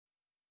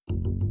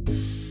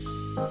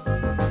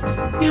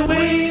You're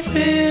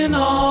wasting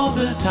all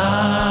the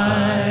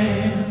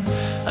time.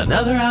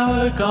 Another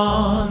hour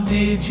gone,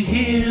 did you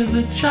hear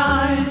the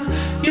chime?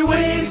 You're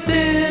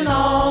wasting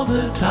all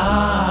the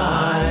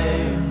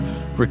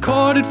time.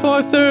 Recorded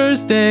for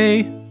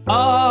Thursday,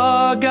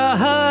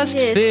 August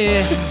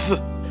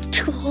 5th,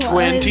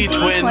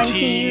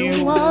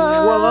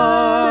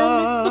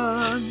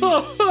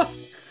 2021.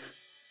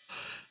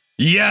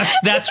 Yes,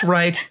 that's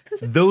right.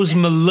 Those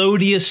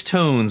melodious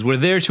tones were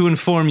there to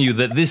inform you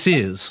that this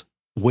is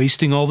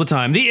Wasting All the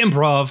Time, the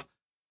Improv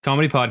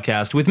comedy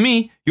podcast with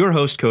me, your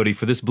host, Cody,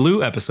 for this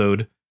blue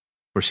episode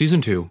for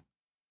season 2.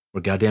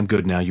 We're goddamn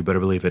good now, you better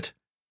believe it.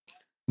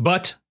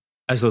 But,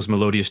 as those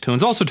melodious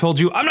tones also told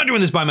you, I'm not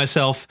doing this by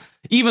myself,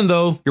 even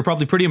though you're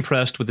probably pretty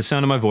impressed with the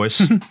sound of my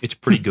voice. It's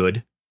pretty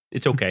good.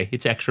 It's okay.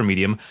 It's extra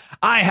medium.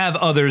 I have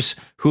others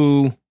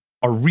who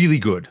are really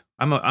good.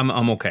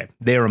 I'm okay.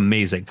 They're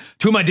amazing.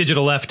 To my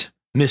digital left,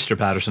 Mr.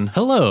 Patterson.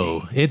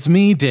 Hello, it's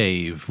me,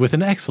 Dave, with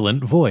an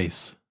excellent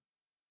voice.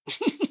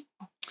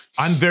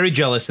 I'm very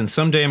jealous, and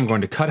someday I'm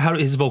going to cut out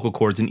his vocal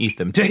cords and eat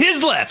them. To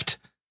his left,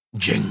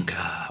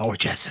 Jenga, or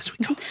Jess as we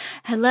call her.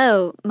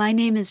 Hello, my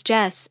name is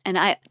Jess, and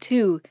I,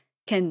 too,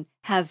 can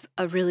have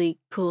a really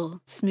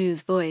cool,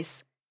 smooth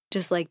voice,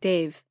 just like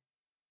Dave.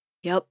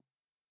 Yep.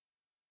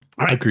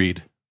 All right.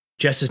 Agreed.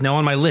 Jess is now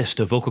on my list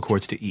of vocal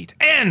cords to eat.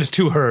 And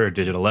to her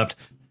digital left,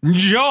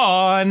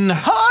 John.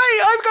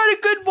 Hi, I've got a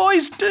good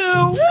voice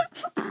too.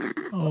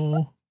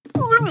 Oh.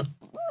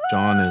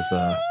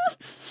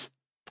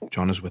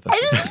 John is with us. I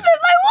just spit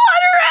my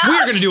water out! We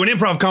are going to do an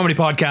improv comedy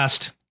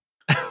podcast.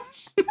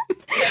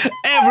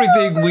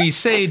 Everything we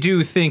say,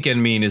 do, think,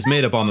 and mean is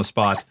made up on the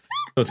spot. So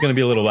it's going to be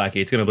a little wacky.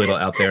 It's going to be a little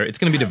out there. It's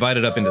going to be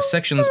divided up into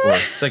sections or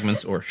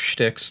segments or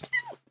shticks,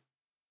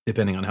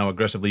 depending on how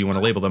aggressively you want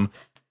to label them.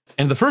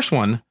 And the first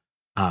one,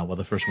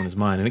 the first one is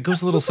mine. And it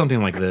goes a little something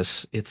like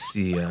this. It's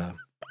the,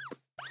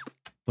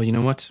 well, you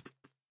know what?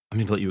 I'm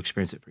going to let you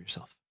experience it for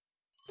yourself.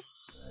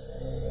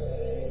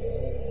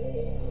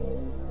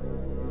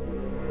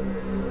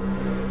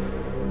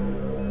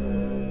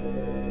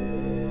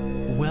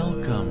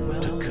 Welcome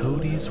to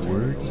Cody's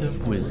Words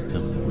of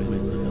Wisdom.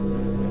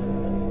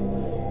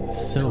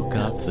 Soak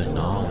up the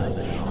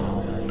knowledge.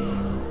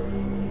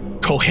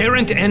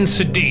 Coherent and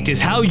sedate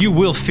is how you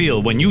will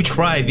feel when you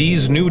try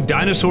these new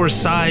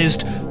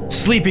dinosaur-sized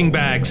sleeping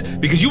bags,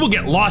 because you will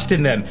get lost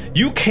in them.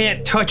 You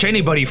can't touch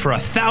anybody for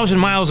 1,000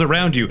 miles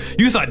around you.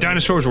 You thought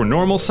dinosaurs were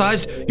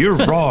normal-sized? You're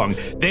wrong.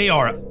 They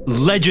are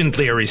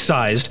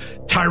legendary-sized.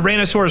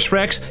 Tyrannosaurus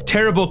Rex,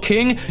 terrible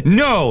king?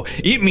 No,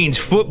 it means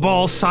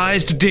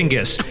football-sized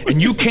dingus.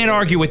 And you can't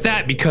argue with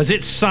that because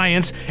it's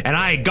science, and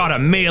I got a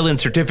mail-in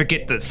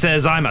certificate that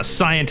says I'm a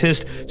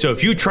scientist. So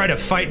if you try to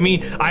fight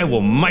me, I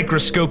will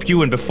microscope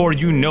you, and before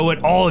you know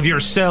it, all of your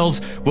cells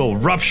will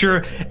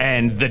rupture,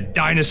 and the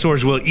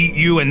dinosaurs will eat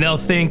you, and they'll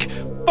think,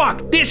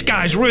 fuck, this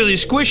guy's really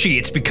squishy.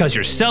 It's because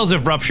your cells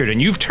have ruptured and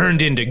you've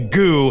turned into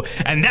goo,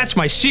 and that's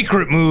my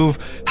secret move.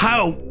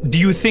 How do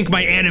you think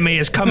my anime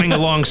is coming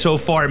along so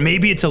far?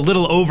 Maybe it's a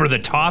little over the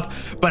top,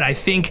 but I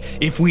think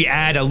if we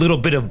add a little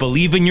bit of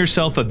believe in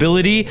yourself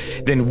ability,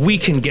 then we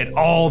can get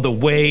all the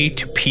way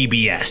to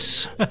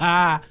PBS.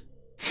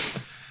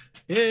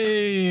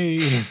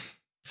 Yay!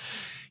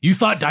 You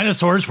thought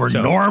dinosaurs were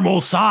normal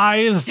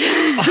size?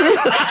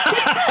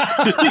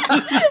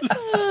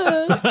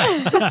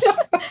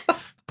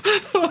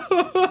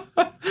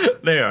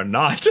 They are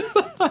not.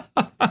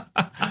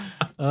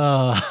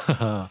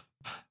 I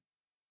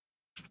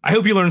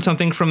hope you learned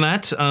something from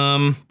that.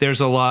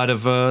 There's a lot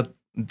of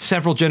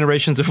several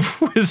generations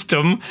of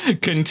wisdom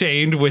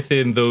contained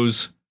within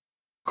those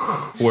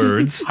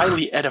words.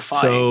 Highly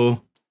edifying.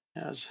 So,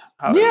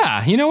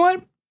 yeah, you know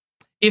what?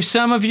 If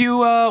some of you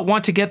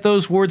want to get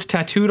those words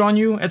tattooed on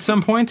you at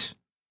some point,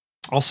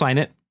 I'll sign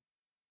it.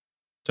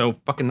 So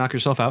fucking knock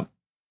yourself out.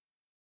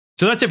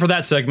 So that's it for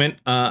that segment.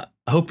 I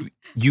hope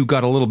you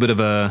got a little bit of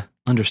a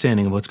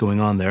understanding of what's going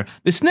on there.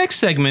 This next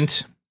segment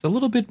is a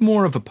little bit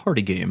more of a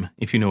party game,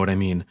 if you know what I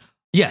mean.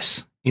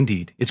 Yes,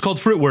 indeed. It's called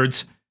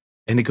Fruitwards,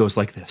 and it goes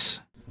like this.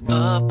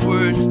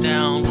 Upwards,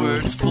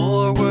 downwards,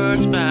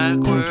 forwards,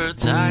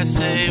 backwards, I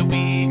say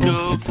we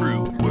go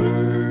Fruitwards.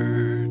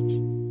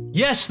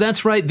 Yes,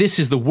 that's right. This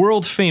is the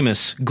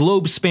world-famous,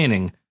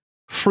 globe-spanning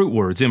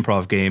Fruitwards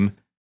improv game,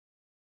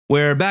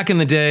 where back in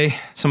the day,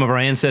 some of our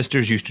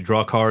ancestors used to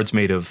draw cards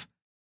made of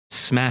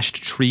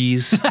smashed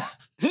trees.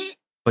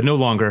 But no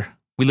longer.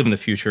 We live in the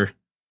future.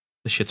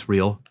 The shit's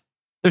real.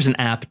 There's an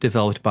app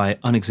developed by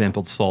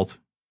Unexampled Salt,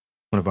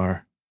 one of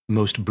our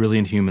most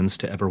brilliant humans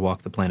to ever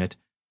walk the planet.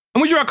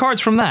 And we draw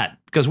cards from that,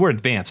 because we're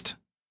advanced.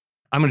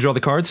 I'm going to draw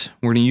the cards.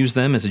 We're going to use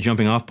them as a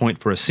jumping off point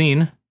for a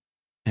scene.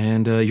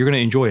 And you're going to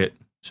enjoy it.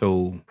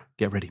 So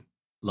get ready.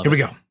 Here we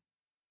go.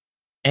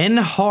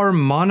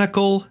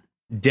 Enharmonical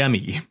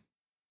Demi.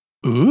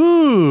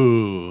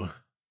 Ooh.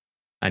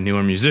 I knew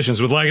our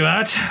musicians would like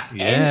that.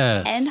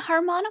 Yes.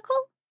 Enharmonical?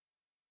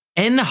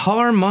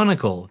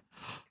 Enharmonical.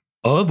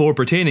 Of or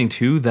pertaining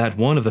to that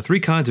one of the three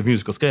kinds of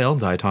musical scale,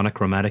 diatonic,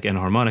 chromatic, and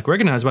harmonic,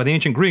 recognized by the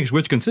ancient Greeks,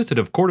 which consisted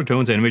of quarter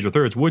tones and major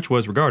thirds, which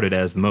was regarded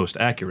as the most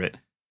accurate.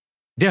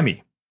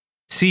 Demi.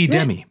 See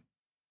Demi.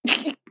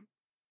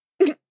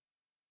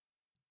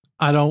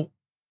 I don't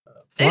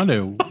want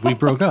to. We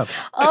broke up.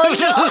 Oh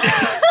no!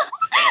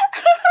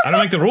 I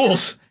don't make the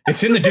rules.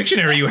 It's in the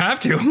dictionary. You have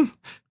to.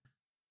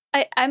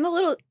 I'm a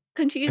little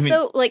confused I mean-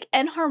 though. Like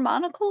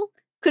enharmonical?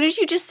 Couldn't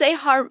you just say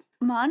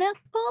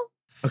harmonical?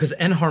 Because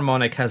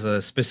enharmonic has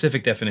a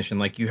specific definition.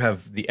 Like you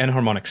have the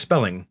enharmonic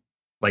spelling,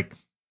 like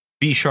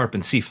B sharp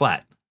and C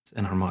flat. It's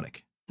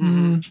enharmonic.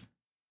 Mm-hmm.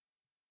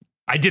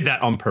 I did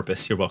that on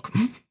purpose. You're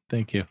welcome.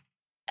 Thank you.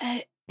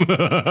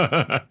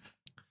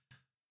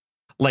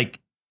 Like,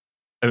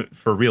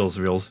 for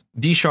reals,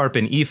 D sharp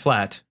and E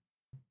flat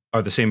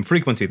are the same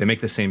frequency. They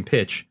make the same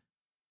pitch,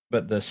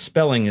 but the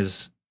spelling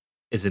is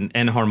an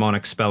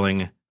enharmonic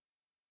spelling.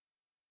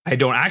 I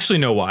don't actually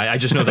know why. I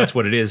just know that's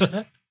what it is.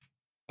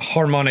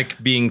 Harmonic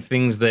being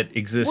things that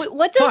exist.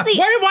 What does the...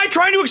 Why am I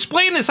trying to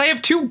explain this? I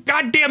have two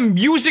goddamn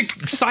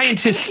music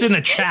scientists in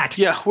the chat.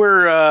 Yeah,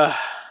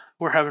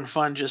 we're having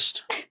fun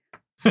just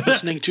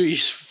listening to you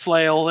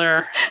flail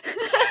there.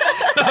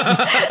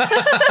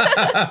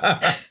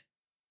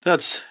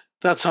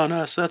 That's on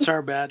us. That's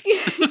our bad.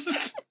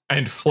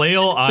 And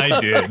flail I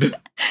did.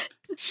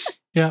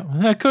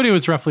 Yeah, Cody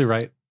was roughly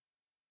right.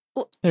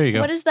 There you go.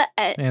 What is the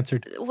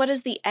Answered. What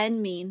does the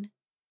N mean?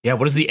 Yeah,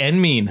 what does the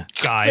N mean,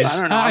 guys? I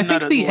don't know. I I'm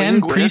think not a the N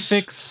linguist.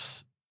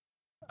 prefix.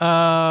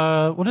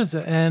 What is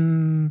the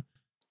N?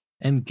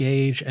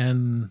 Engage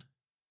and.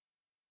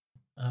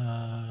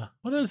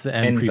 What does the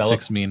N Envelope.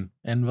 prefix mean?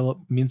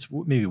 Envelope means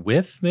maybe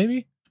with,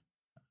 maybe,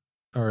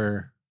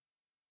 or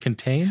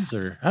contains,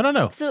 or I don't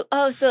know. So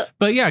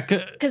But yeah,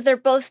 because they're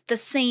both the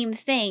same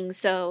thing,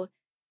 so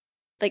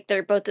like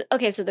they're both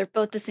so they're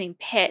both the same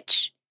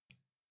pitch,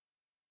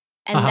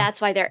 and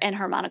that's why they're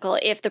enharmonical.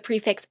 If the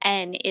prefix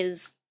N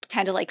is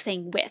kind of like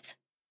saying with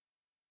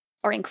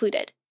or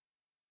included.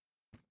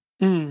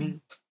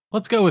 Mm.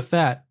 let's go with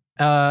that.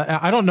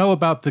 I don't know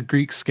about the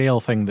Greek scale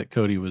thing that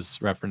Cody was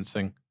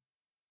referencing.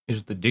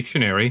 Is the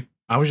dictionary.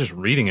 I was just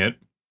reading it.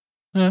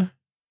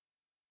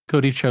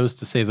 Cody chose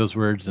to say those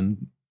words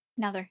and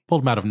Now they're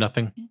pulled them out of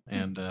nothing.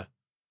 And The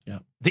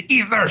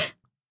ether.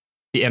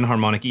 The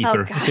enharmonic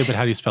ether. God. okay, but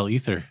how do you spell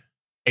ether?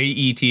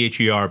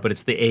 AETHER, but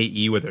it's the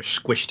AE where they're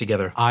squished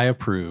together. I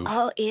approve.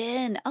 all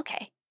in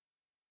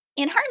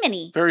in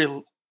harmony. Very,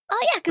 Oh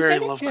yeah, because very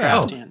they're the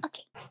Lovecraftian.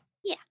 Okay.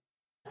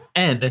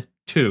 And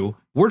 2,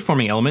 word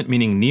forming element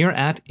meaning near,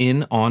 at,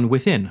 in, on,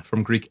 within,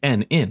 from Greek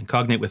en, in,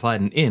 cognate with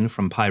Latin in,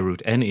 from pi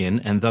root n in,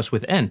 and thus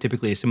with n,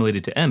 typically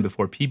assimilated to m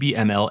before PB,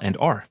 ML, and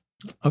R.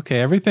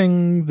 Okay,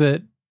 everything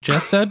that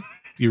Jess said,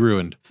 you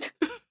ruined.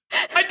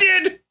 I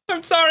did!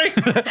 I'm sorry.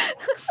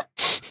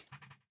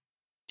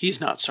 He's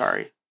not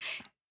sorry.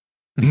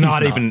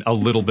 Not even a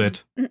little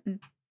bit. Mm-mm.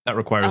 That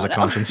requires Oh, a no.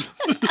 conscience.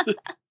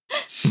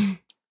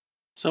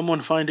 Someone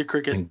find a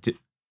cricket. And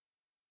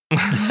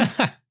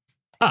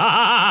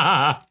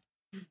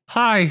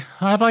Hi,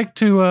 I'd like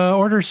to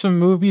order some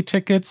movie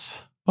tickets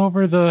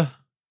over the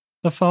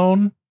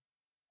phone.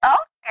 Oh,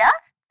 yeah.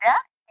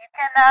 You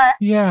can,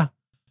 Yeah.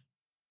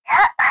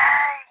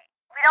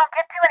 we don't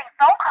get too many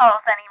phone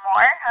calls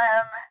anymore.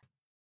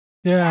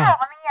 Yeah.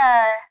 Let me,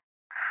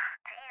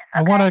 geez,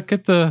 I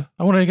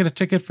want to get a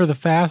ticket for the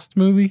Fast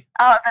movie.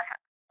 Oh,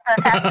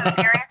 the Fast and the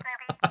Furious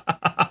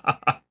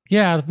movie?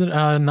 Yeah,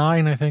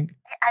 9, I think.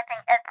 I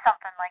think it's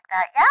something like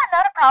that. Yeah,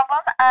 not a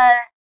problem.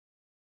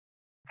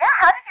 Yeah,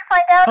 how did you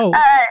find out, Oh.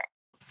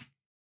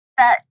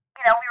 that,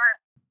 we were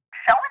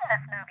showing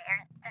this movie? Or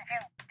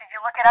did you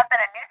look it up in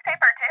a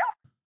newspaper, too?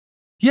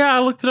 Yeah, I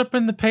looked it up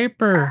in the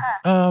paper.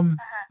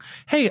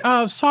 Hey,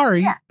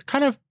 sorry, Yeah.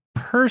 kind of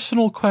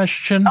personal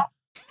question.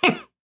 Okay.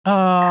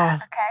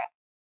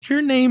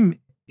 Your name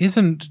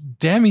isn't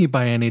Demi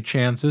by any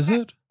chance, is it?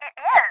 It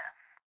is.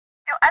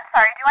 I'm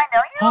sorry, do I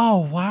know you? Oh,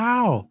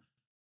 wow.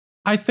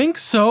 I think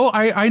so.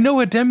 I know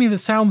a Demi that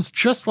sounds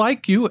just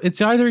like you.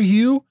 It's either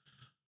you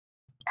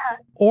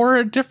or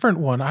a different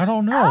one. I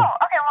don't know. Oh,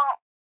 okay,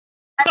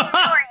 well, who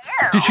are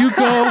you?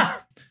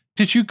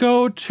 Did you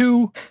go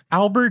to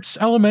Albert's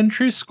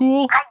elementary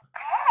school? I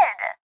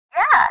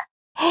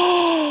did.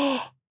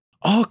 Yeah.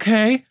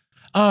 Okay.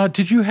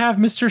 Did you have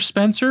Mr.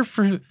 Spencer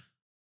for Yeah,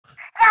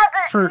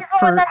 he's the one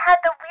for that had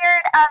the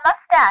weird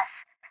mustache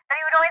that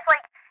he would always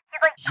he'd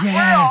twirl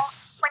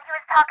Yes. when he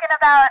was talking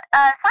about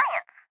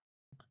science.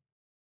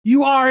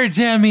 You are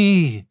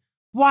Demi.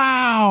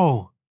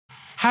 Wow.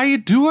 How you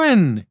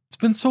doing? It's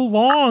been so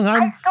long. I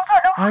still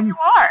don't know who you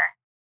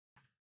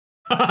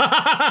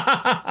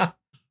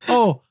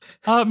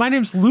are. My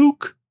name's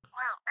Luke.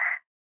 Luke.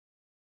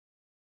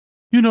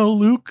 You know,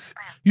 Luke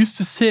used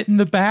to sit in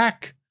the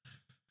back.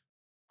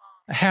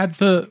 Had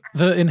the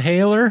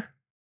inhaler.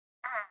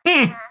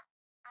 Mhm.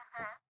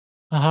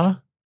 Uh-huh.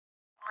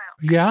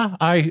 Yeah,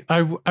 I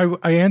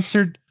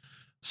answered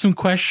some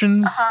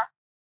questions Uh-huh.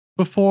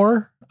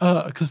 before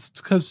cuz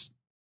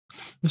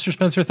Mr.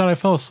 Spencer thought I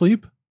fell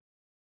asleep.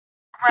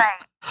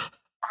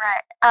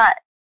 Right.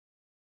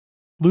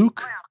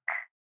 Luke?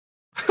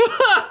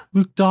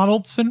 Luke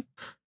Donaldson?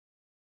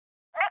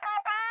 Mickey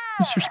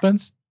D! Mr.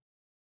 Spence?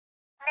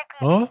 Mickey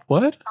Oh, D.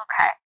 what?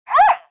 Okay.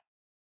 Hey!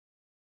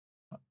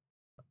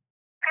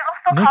 People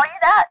still Nick? call you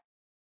that?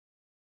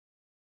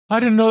 I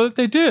didn't know that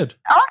they did.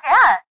 Oh,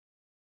 yeah.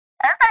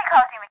 Everybody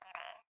calls you Mickey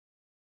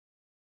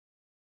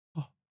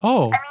D.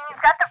 Oh. I mean,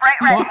 you've got the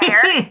bright red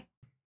hair, and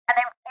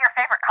then your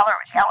favorite color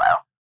was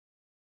yellow.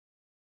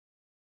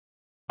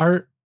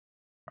 Are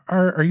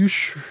you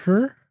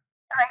sure?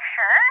 Am I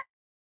sure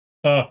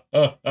that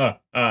your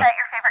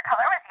favorite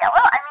color was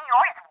yellow? I mean, you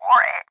always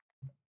wore it.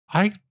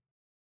 I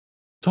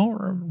don't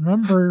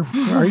remember.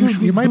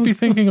 You might be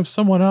thinking of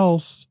someone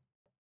else.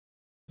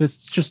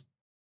 This just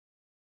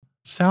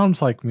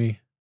sounds like me.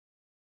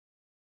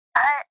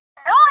 No,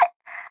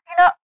 you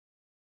know,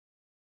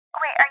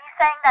 wait, are you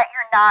saying that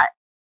you're not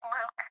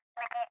Luke,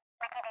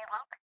 Mickey D.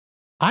 Luke?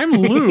 I'm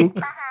Luke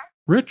Mm-hmm.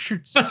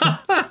 Richardson.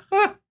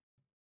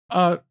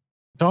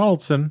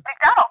 Donaldson.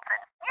 McDonaldson.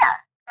 Yeah,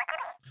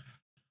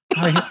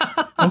 Mickey D.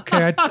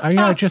 Okay,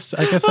 I guess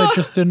I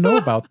just didn't know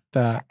about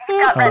that.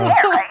 You've got red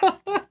hair, right?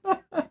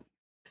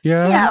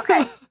 Yeah. Yeah,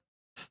 okay.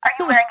 Are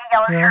you wearing a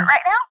yellow Yeah. shirt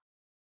right now?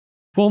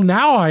 Well,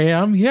 now I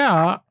am.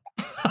 Yeah.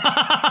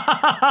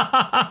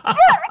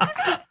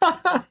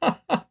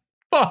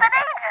 Been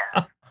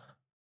ages.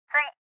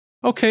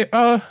 Okay.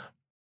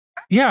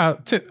 Yeah.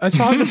 I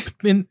saw it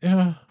in.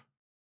 Yeah,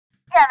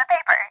 the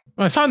paper.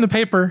 I saw it in the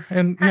paper,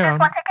 and For yeah. this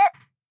one ticket?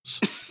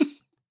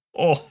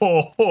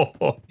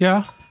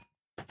 Yeah.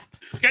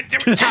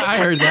 I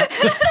heard that.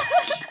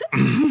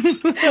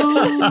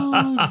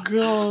 Oh,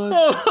 God.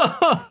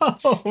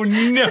 Oh,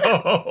 no.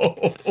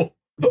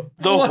 The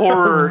What a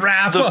horror,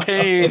 wrap the up.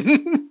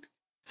 pain.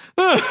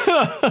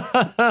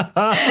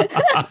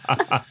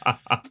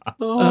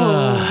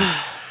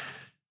 Oh.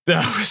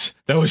 That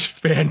was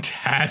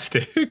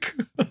fantastic.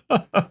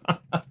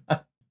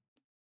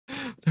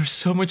 There's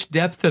so much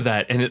depth to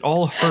that, and it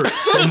all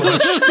hurts so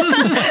much.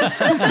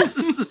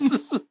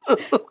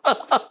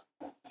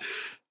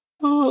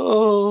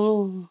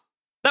 Oh.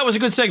 That was a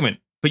good segment.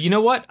 But you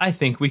know what? I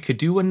think we could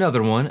do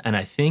another one, and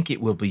I think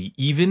it will be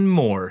even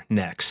more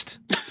next.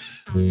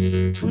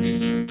 Twitter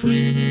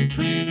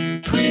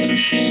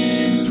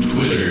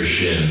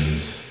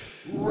shins.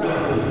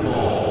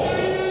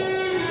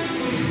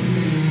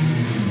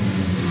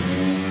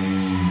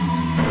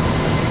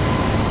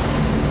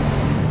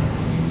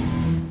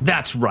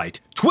 That's right.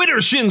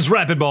 Twitter shins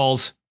rapid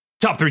balls.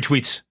 Top 3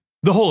 tweets.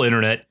 The whole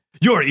internet.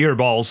 Your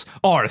earballs.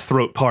 Our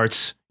throat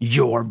parts.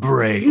 Your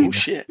brain. Oh,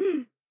 shit.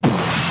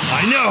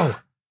 I know.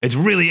 It's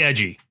really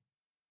edgy.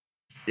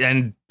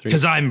 And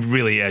because I'm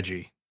really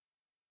edgy.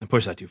 I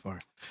pushed that too far.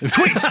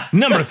 Tweet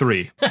number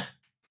 3.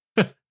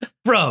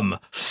 From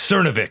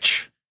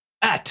Cernovich.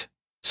 At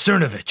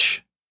Cernovich.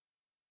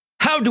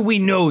 How do we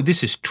know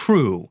this is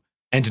true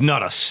and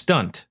not a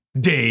stunt?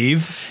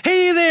 Dave?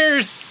 Hey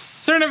there,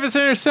 center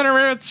divider.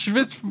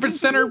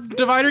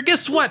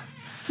 Guess what?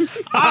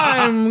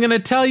 I'm gonna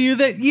tell you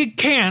that you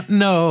can't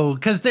know,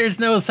 because there's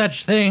no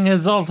such thing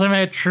as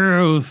ultimate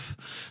truth.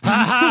 Dave's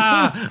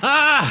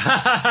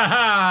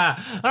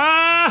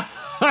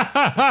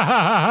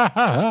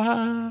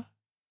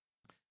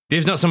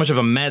not so much of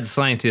a mad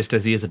scientist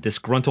as he is a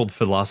disgruntled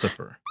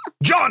philosopher.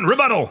 John,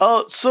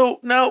 rebuttal! So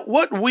now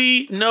what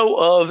we know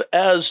of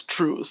as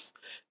truth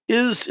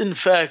is in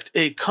fact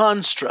a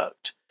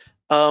construct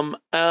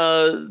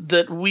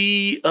that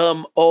we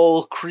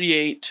all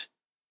create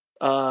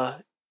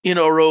in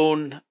our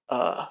own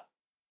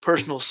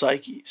personal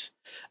psyches.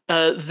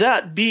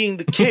 That being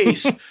the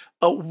case,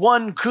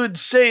 one could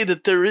say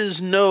that there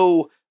is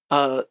no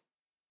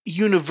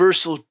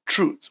universal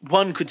truth.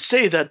 One could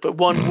say that, but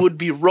one would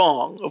be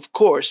wrong, of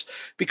course,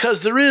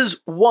 because there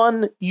is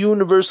one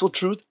universal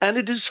truth, and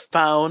it is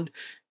found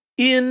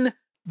in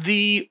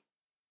the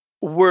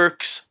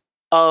works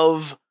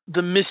of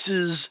the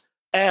Mrs.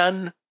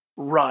 Anne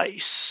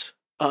Rice,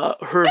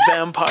 her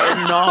vampire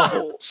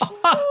novels.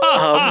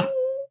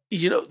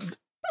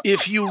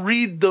 If you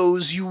read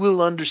those, you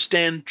will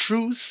understand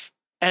truth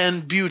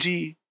and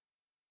beauty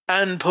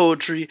and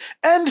poetry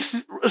and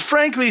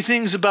frankly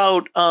things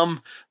about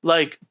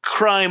like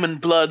crime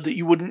and blood that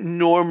you wouldn't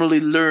normally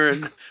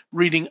learn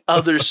reading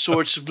other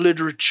sorts of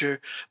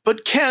literature,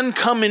 but can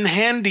come in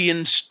handy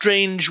in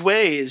strange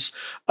ways,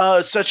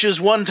 such as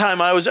one time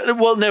I was,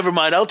 well, never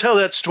mind, I'll tell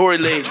that story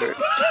later.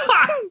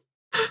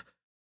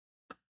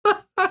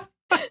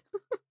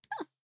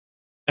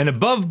 An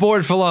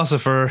above-board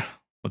philosopher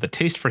with a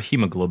taste for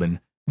hemoglobin.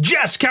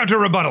 Jess,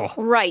 counter-rebuttal!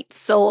 Right.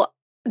 So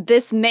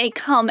this may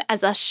come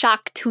as a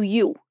shock to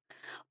you,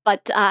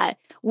 but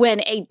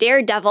when a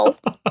daredevil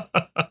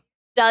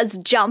does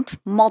jump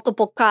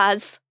multiple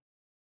cars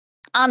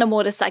on a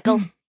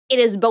motorcycle, it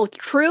is both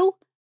true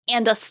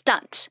and a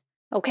stunt.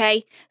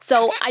 Okay?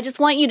 So I just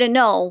want you to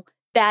know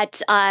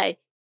that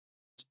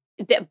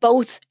that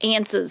both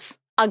answers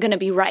are going to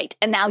be right.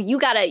 And now you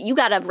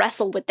gotta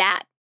wrestle with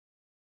that,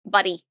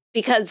 buddy,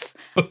 because,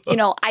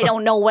 I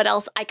don't know what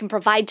else I can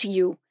provide to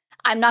you.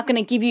 I'm not going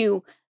to give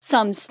you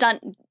some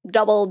stunt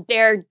double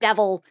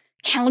daredevil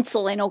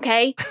counseling,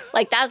 okay?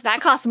 Like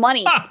that costs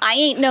money. I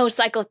ain't no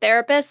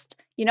psychotherapist.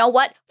 You know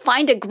what?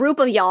 Find a group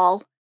of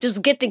y'all,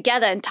 just get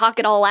together and talk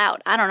it all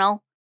out. I don't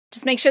know.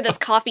 Just make sure there's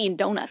coffee and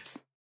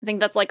donuts. I think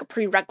that's like a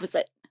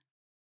prerequisite.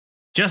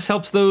 Just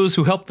helps those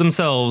who help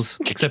themselves,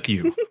 except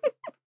you.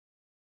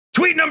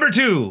 Tweet number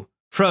 2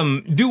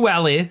 from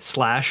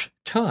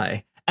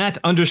Duale/Ty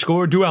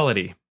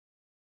 @_duality.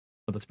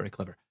 Oh, that's very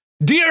clever.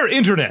 Dear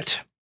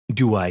Internet,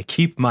 do I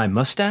keep my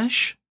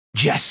mustache?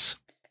 Jess.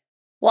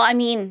 Well, I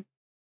mean,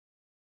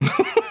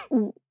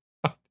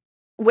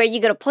 where you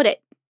gonna put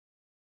it?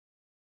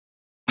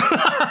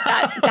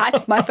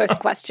 That's my first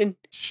question.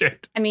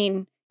 Shit. I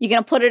mean, you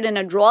gonna put it in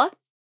a drawer?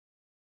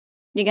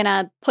 You're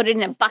gonna put it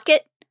in a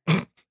bucket?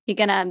 You're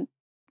gonna,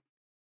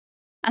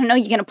 I don't know,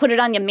 you're gonna put it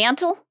on your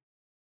mantle?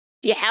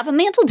 Do you have a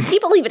mantle? Do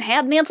people even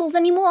have mantles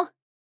anymore?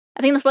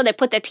 I think that's where they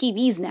put their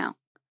TVs now.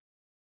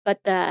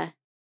 But I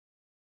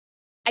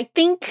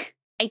think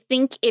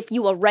if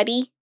you are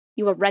ready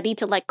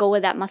to let go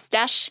of that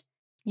mustache,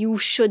 you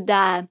should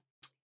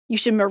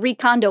Marie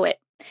Kondo it.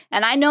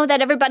 And I know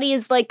that everybody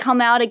is like come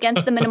out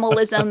against the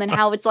minimalism and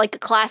how it's like a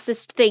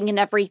classist thing and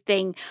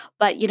everything.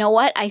 But you know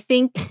what? I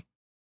think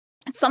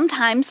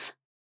sometimes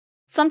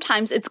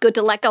it's good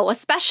to let go,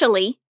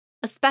 especially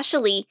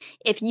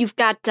if you've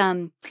got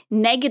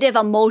negative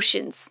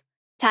emotions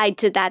tied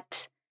to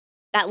that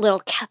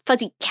little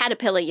fuzzy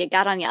caterpillar you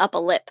got on your upper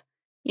lip.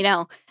 You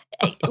know,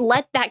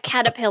 let that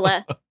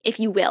caterpillar, if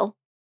you will,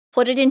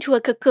 put it into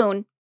a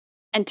cocoon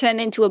and turn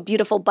into a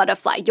beautiful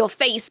butterfly. Your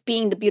face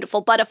being the beautiful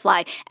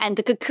butterfly, and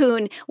the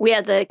cocoon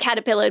where the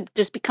caterpillar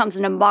just becomes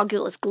an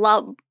homogeneous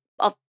glob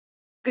of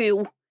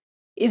goo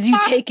is you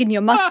taking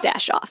your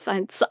mustache off.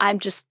 And so I'm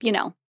just, you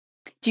know,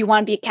 do you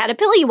want to be a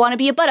caterpillar? You want to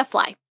be a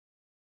butterfly?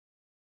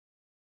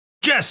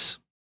 Jess.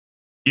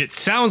 It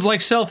sounds like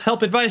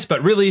self-help advice,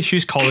 but really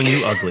she's calling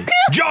you ugly.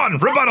 John,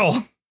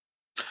 rebuttal.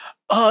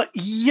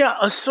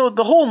 Yeah, so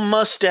the whole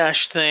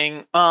mustache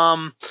thing,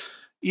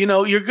 you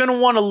know, you're going to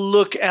want to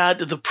look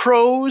at the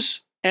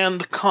pros and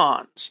the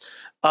cons.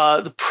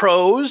 The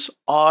pros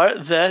are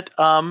that,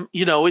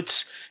 you know,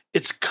 it's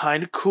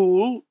kind of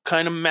cool,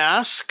 kind of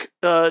mask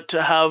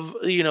to have,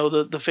 you know,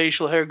 the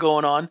facial hair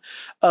going on.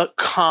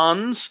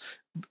 Cons,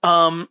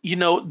 you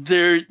know,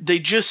 they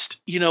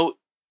just, you know,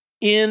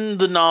 in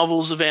the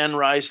novels of Anne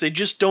Rice, they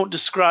just don't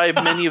describe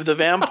many of the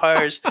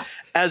vampires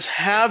as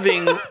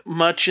having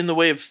much in the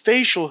way of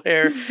facial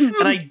hair.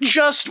 And I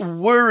just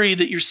worry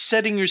that you're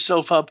setting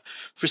yourself up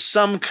for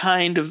some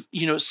kind of,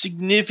 you know,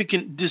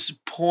 significant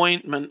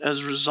disappointment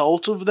as a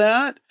result of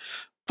that.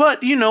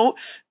 But, you know,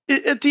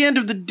 at the end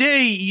of the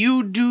day,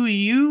 you do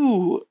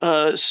you,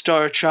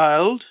 Star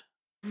Child.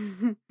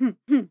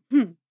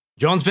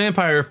 John's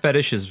vampire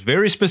fetish is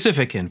very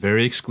specific and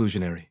very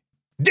exclusionary.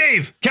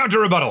 Dave, counter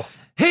rebuttal.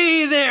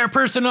 Hey there,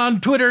 person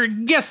on Twitter.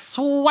 Guess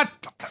what?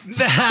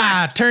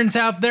 Turns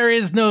out there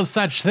is no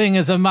such thing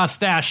as a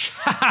mustache.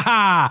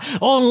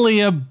 Only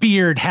a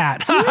beard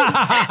hat.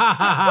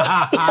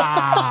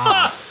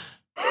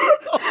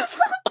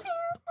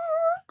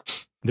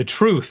 The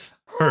truth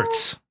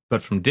hurts,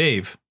 but from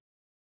Dave,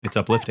 it's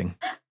uplifting.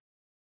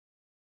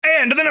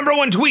 And the number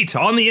 1 tweet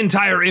on the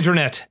entire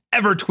internet,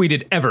 ever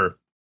tweeted ever,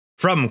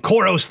 from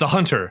Koros the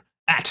Hunter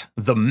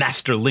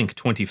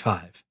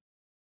 @TheMasterLink25.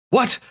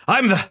 What?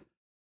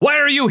 Why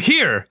are you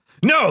here?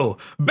 No,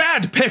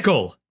 bad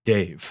pickle,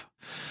 Dave.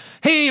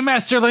 Hey,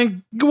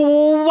 Masterlink,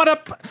 what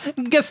up?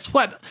 Guess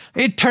what?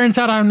 It turns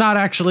out I'm not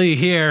actually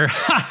here.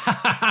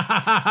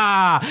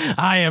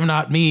 I am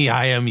not me.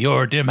 I am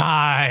your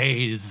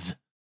demise.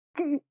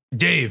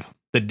 Dave,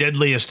 the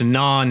deadliest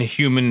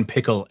non-human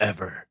pickle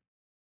ever.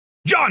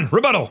 John,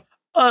 rebuttal.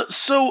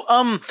 So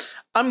I'm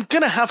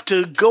gonna have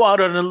to go out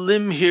on a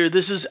limb here.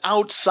 This is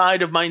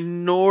outside of my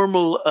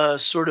normal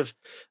sort of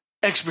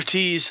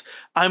expertise.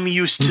 I'm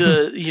used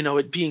to, you know,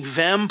 it being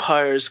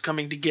vampires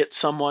coming to get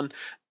someone,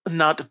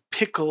 not a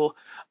pickle.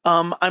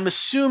 I'm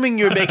assuming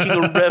you're making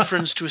a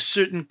reference to a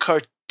certain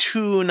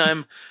cartoon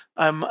I'm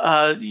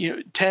you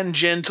know,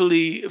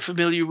 tangentially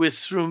familiar with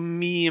through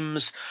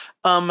memes.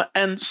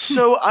 And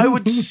so I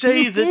would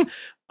say that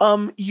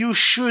you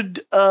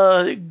should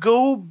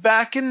go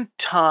back in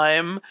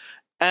time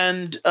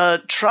and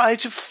try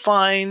to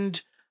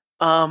find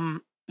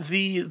the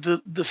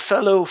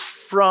fellow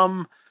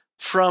from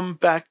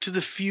Back to the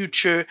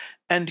Future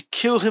and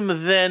kill him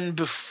then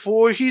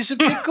before he's a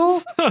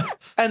pickle,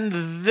 and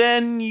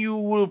then you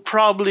will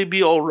probably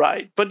be all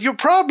right. But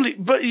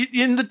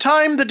in the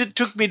time that it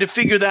took me to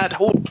figure that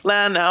whole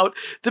plan out,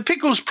 the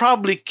pickles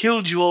probably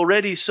killed you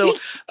already. So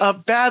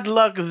bad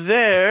luck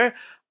there.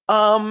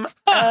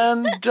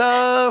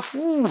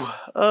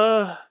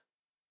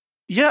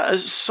 Yeah,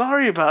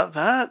 sorry about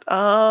that.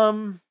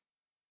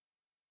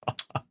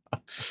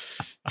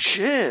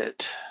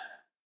 Shit.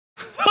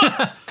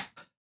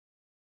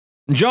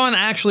 John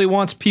actually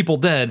wants people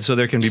dead so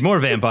there can be more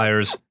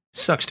vampires.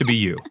 Sucks to be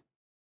you.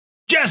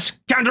 Jess,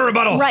 counter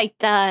rebuttal. Right.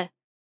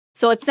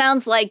 So it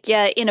sounds like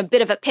you're in a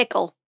bit of a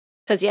pickle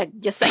because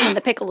you're saying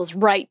the pickle is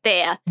right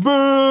there.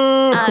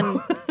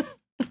 Boo!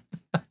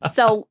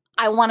 So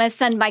I want to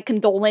send my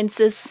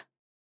condolences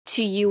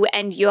to you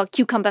and your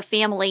cucumber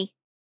family.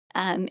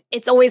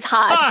 It's always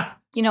hard.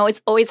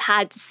 It's always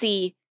hard to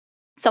see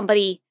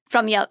somebody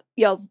from your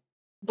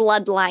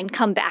bloodline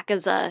come back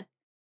as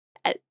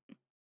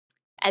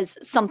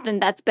something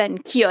that's been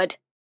cured,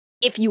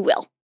 if you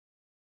will.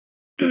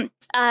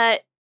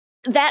 That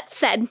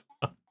said,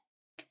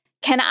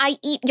 can I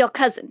eat your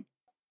cousin?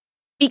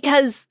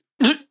 Because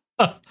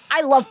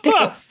I love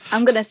pickles.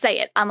 I'm going to say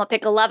it. I'm a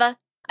pickle lover.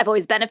 I've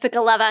always been a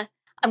pickle lover.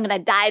 I'm going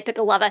to die a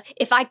pickle lover.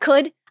 If I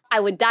could, I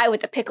would die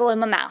with a pickle in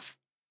my mouth.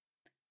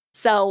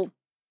 So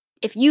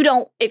if you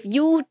don't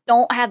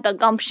have the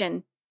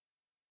gumption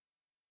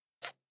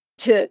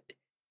to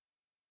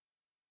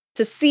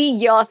see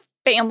your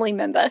family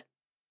member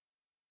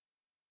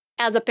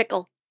as a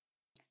pickle,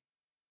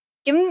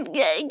 give him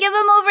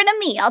over to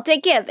me. I'll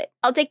take care of it.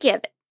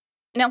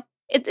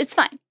 It's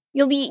fine.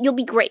 You'll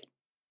be great.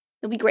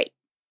 You'll be great.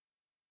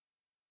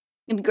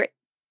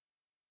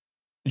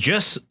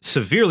 Just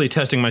severely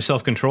testing my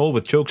self-control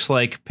with jokes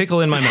like pickle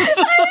in my mouth.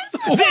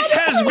 This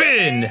has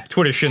been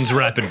Twittershins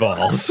Rapid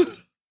Balls.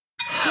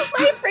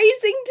 My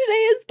phrasing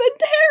today has been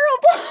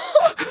terrible.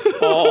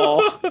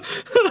 Oh.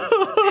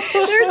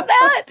 There's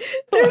that.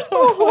 There's the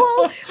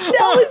whole,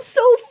 that was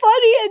so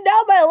funny and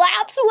now my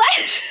lap's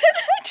wet.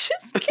 I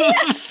just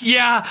can't.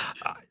 Yeah.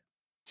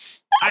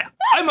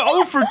 I'm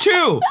 0 for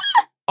 2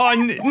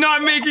 on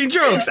not making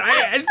jokes.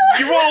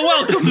 You're all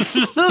welcome.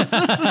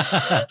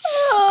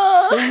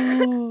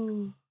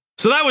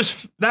 So that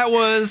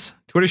was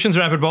Twittershins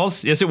Rapid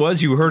Balls. Yes, it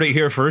was. You heard it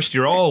here first.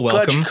 You're all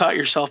welcome. Glad you caught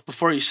yourself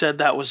before you said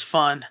that was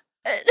fun.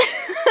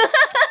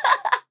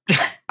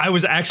 I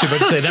was actually about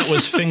to say that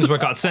was Fings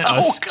what got sent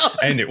us,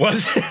 and it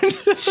wasn't.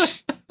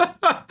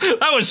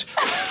 that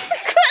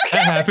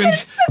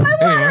happened.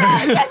 Anyway,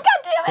 God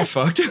damn I it.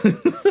 fucked.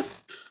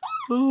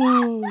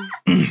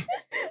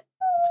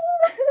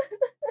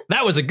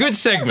 That was a good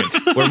segment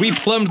where we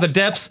plumbed the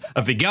depths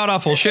of the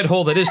god-awful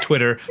shithole that is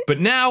Twitter, but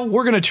now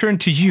we're going to turn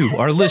to you,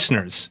 our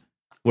listeners,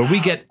 where we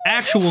get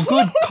actual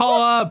good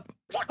call-up.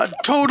 A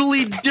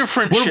totally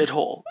different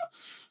shithole.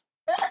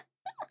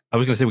 I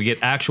was going to say we get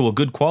actual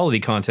good quality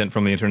content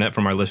from the internet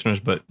from our listeners,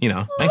 but,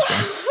 thanks,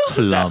 John.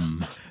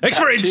 Plum. Thanks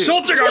for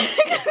insulting our...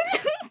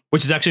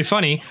 Which is actually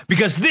funny,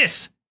 because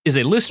this is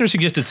a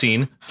listener-suggested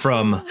scene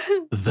from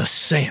the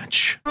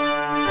Sanch.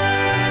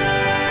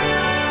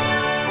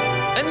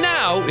 And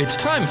now it's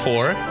time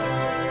for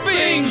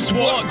Things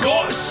What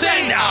Got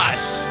Sent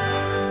Us.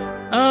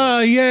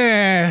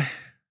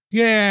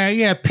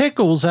 Yeah,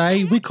 pickles,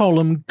 eh? We call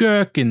them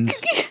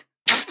gherkins.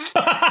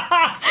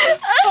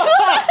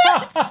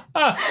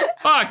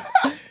 Fuck.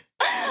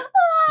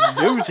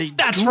 No, they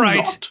That's do right.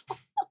 not.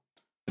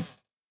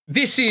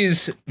 This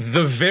is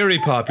the very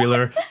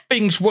popular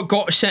Things What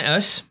Got Sent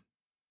Us.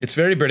 It's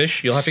very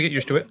British. You'll have to get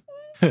used to it.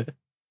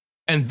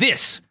 And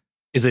this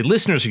is a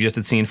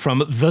listener-suggested scene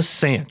from the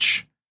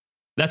Sanch.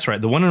 That's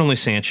right, the one and only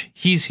Sanch.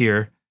 He's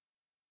here.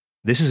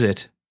 This is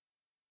it.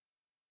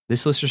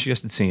 This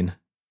listener-suggested scene.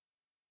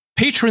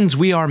 Patrons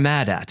we are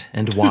mad at,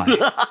 and why.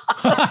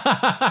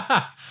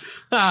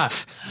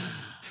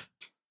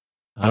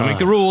 I don't make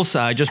the rules,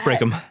 I just break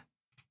them.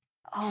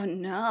 Oh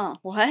no,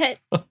 what?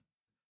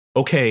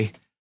 Okay,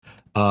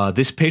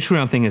 this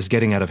Patreon thing is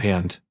getting out of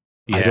hand.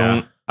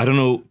 Yeah. I don't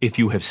know if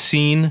you have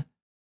seen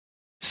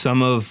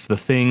some of the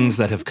things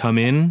that have come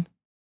in.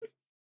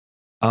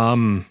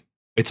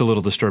 It's a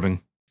little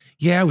disturbing.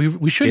 Yeah,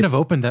 we shouldn't have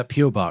opened that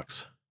P.O.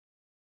 box.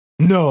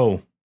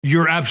 No,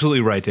 you're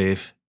absolutely right,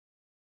 Dave.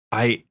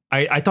 I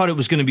thought it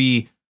was going to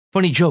be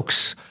funny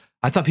jokes.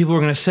 I thought people were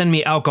going to send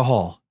me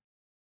alcohol.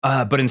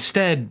 But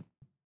instead,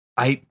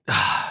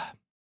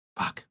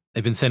 fuck.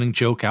 They've been sending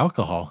joke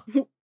alcohol.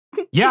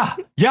 Yeah.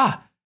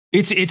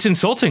 It's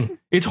insulting.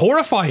 It's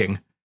horrifying.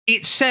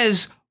 It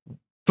says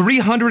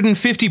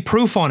 350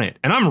 proof on it,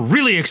 and I'm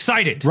really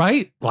excited.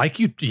 Right? Like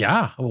you,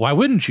 yeah. Why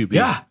wouldn't you be?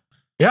 Yeah.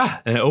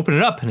 And I open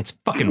it up, and it's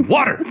fucking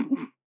water.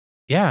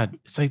 Yeah,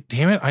 it's like,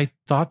 damn it, I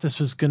thought this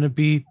was going to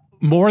be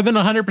more than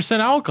 100%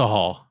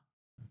 alcohol.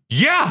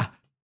 Yeah.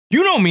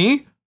 You know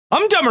me.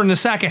 I'm dumber than a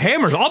sack of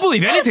hammers. I'll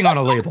believe anything on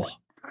a label.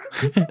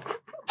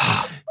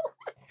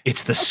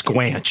 It's the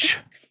squanch.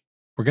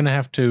 We're going to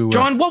have to...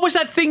 John, what was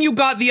that thing you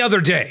got the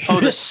other day? Oh,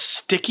 the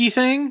sticky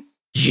thing?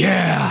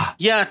 Yeah.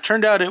 Yeah, it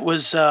turned out it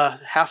was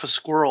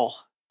half-a-squirrel.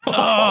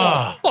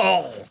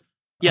 Oh.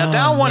 Yeah,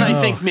 that one no.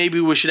 I think maybe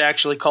we should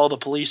actually call the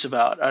police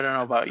about. I don't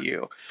know about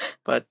you,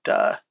 but...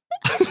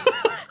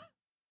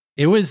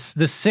 It was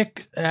the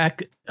sick...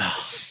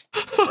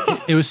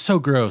 it was so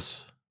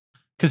gross.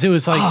 Because it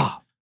was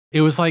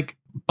like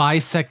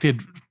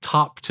bisected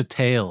top to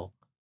tail.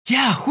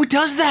 Yeah, who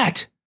does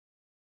that?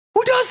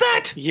 Who does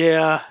that?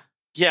 Yeah,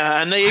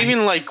 and they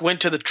even went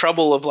to the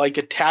trouble of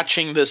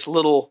attaching this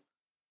little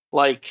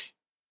I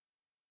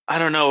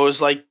don't know, it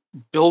was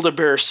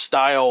Build-A-Bear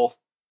style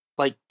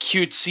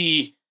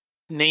cutesy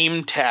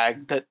name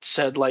tag that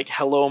said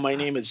hello, my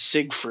name is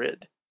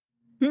Siegfried.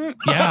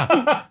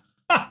 Yeah.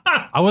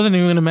 I wasn't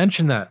even going to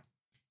mention that.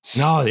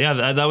 No,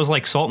 yeah, that was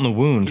like salt in the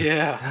wound.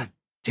 Yeah. God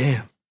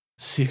damn.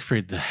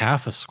 Siegfried, the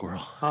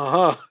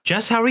half-a-squirrel.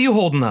 Jess, how are you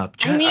holding up?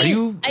 I mean, are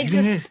you,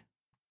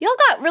 y'all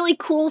got really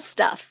cool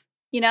stuff,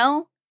 you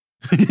know?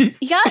 You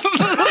got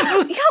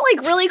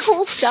like really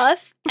cool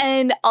stuff,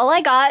 and all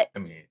I got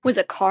was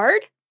a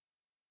card.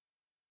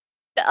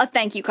 A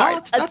thank you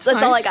card. That's all I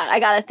nice. got. I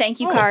got a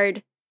thank you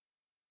card.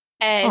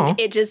 And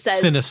it just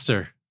says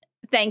Sinister.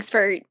 Thanks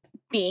for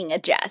being a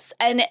Jess.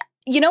 And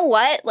you know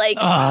what? Like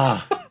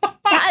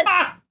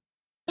that's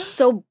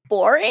so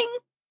boring.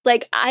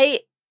 Like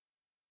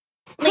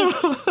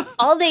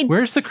all they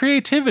Where's the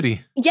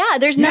creativity? Yeah,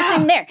 there's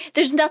nothing there.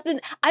 There's nothing.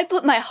 I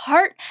put my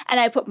heart and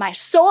I put my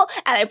soul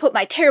and I put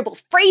my terrible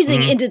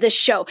phrasing into this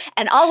show,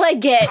 and all I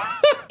get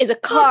is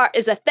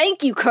a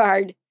thank you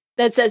card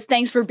that says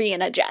thanks for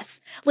being a Jess.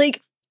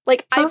 Like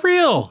For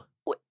real.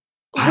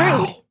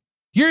 Rude.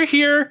 You're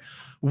here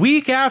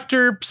week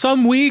after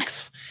some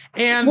weeks,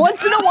 and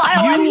Once in a while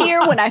I'm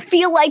here when I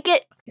feel like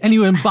it. And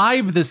you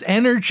imbibe this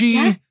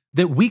energy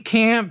that we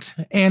can't,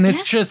 and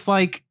it's just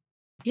like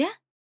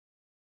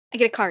I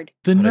get a card.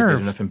 the Not nerve.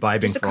 good enough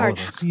imbibing Just a for all card.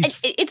 of us. These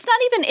It's not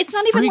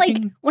even like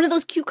freaking- one of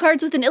those cute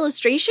cards with an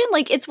illustration.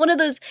 Like it's one of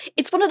those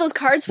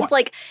cards with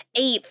like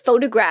a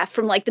photograph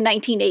from like the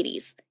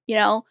 1980s, you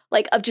know,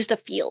 like of just a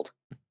field.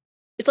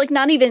 It's like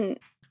not even.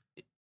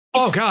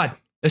 Oh God,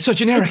 it's so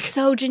generic. It's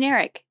so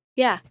generic.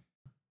 Yeah.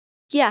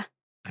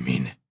 I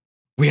mean,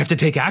 we have to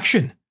take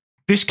action.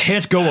 This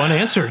can't go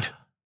unanswered.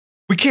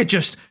 We can't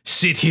just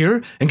sit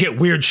here and get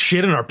weird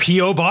shit in our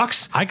P.O.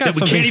 box I got that we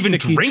something can't even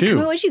sticky, drink. too.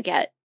 What would you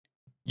get?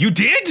 You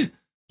did?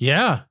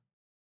 Yeah.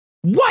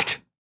 What?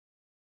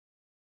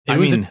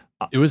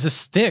 It was a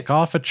stick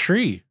off a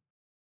tree.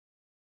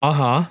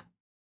 Uh-huh.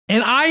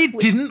 And I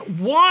didn't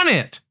want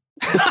it.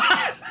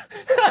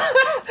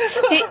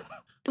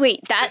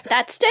 Wait,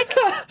 that stick?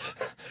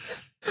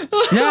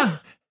 Yeah.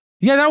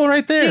 Yeah, that one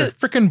right there. Dude.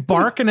 Freaking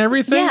bark and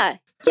everything. Yeah,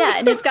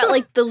 and it's got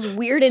like those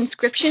weird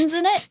inscriptions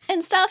in it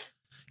and stuff.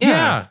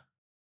 Yeah.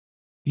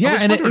 Yeah,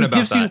 was and wondering it about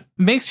gives you that.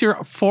 makes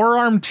your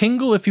forearm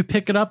tingle if you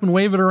pick it up and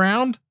wave it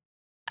around.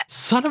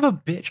 Son of a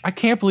bitch. I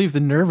can't believe the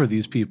nerve of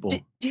these people.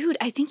 Dude,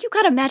 I think you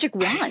got a magic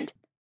wand.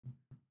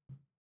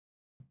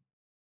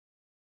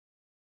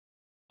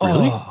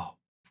 Really? Oh.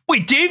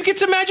 Wait, Dave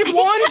gets a magic I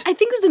wand?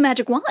 think this is a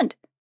magic wand.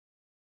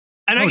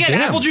 And I Oh, get damn.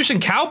 apple juice and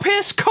cow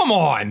piss? Come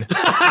on.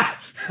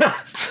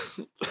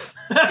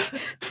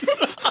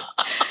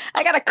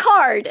 I got a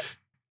card.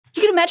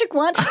 You get a magic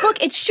wand?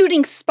 Look, it's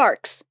shooting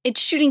sparks. It's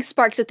shooting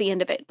sparks at the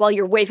end of it while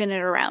you're waving it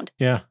around.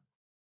 Yeah.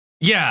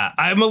 Yeah,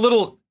 I'm a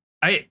little...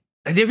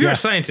 If you're Yeah. a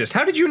scientist,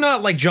 how did you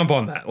not, like, jump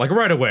on that? Like,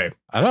 right away?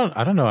 I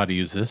don't know how to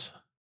use this.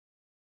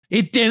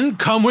 It didn't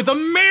come with a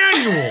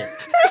manual.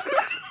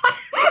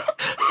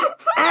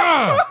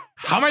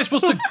 How am I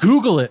supposed to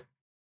Google it?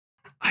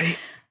 I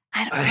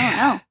don't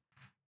know.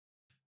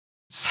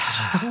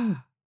 So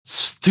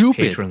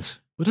stupid. Patrons.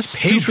 What a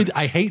stupid. Patrons.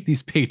 I hate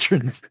these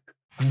patrons.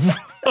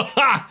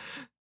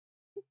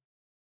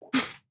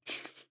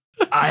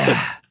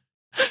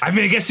 I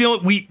mean, I guess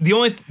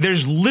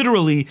there's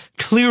literally,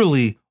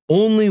 clearly,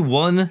 only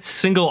one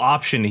single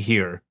option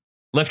here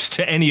left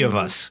to any of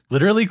us.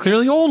 Literally,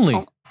 clearly, only.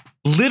 Oh.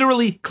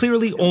 Literally,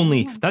 clearly,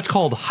 only. That's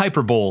called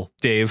hyperbole,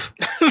 Dave.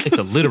 It's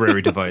a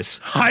literary device.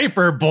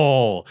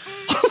 Hyperbole.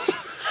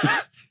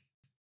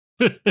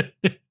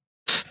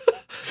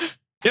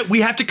 Yeah,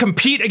 we have to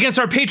compete against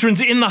our patrons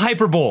in the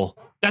hyperbole.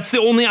 That's the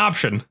only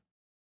option.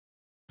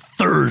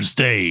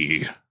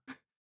 Thursday.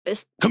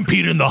 This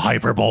Compete in the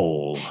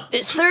hyperbole.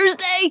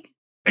 Thursday?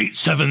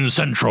 8/7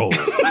 Central.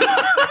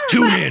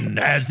 Tune in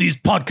as these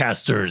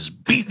podcasters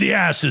beat the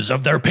asses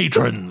of their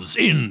patrons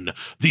in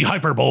the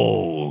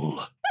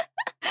hyperbole.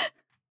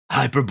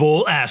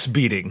 Hyperbole ass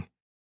beating.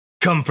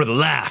 Come for the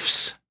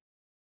laughs.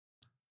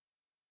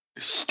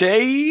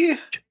 Stay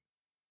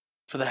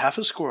for the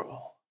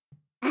half-a-squirrel.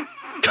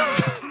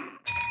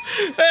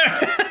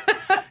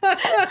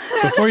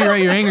 Before you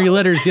write your angry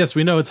letters, yes,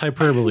 we know it's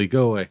hyperbole.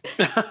 Go away.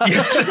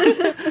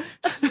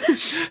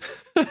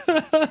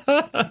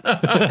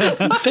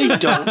 They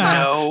don't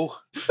know.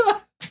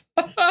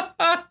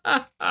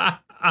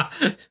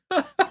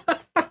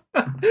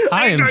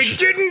 I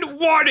didn't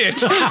want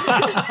it.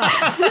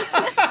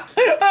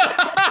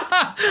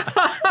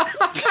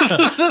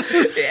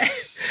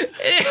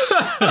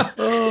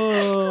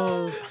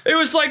 It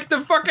was like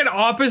the fucking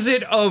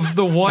opposite of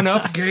the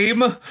one-up game,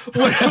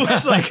 when it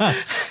was like,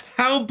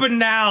 how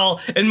banal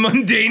and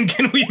mundane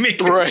can we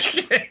make it?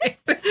 Right.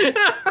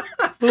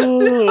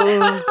 Oh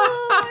my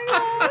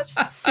gosh.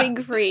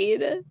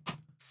 Siegfried.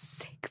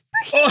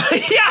 Oh,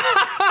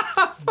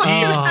 yeah.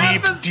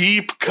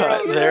 Deep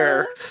cut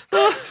there.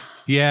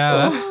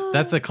 Yeah,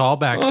 that's a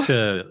callback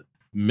to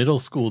middle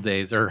school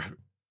days or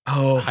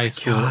high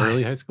school,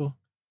 early high school.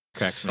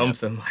 Cracks me up.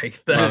 Something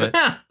like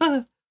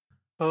that.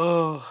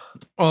 Love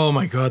Oh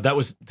my god, that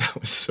was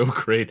so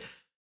great.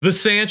 The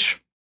Sanch,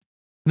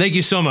 thank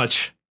you so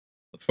much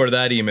for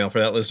that email, for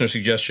that listener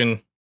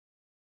suggestion.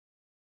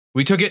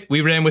 We took it,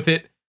 we ran with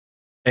it,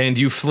 and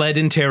you fled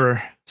in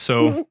terror.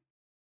 So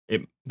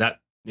it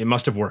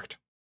must have worked.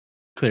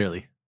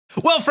 Clearly.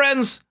 Well,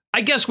 friends, I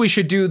guess we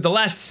should do the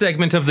last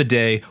segment of the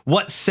day.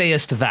 What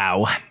sayest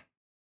thou?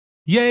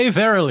 Yea,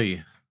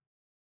 verily.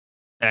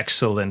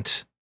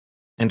 Excellent.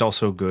 And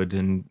also good.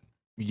 And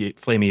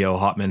flamey-o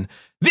Hotman.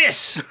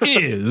 This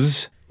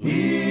is...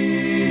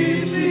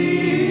 It's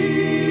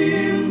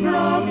the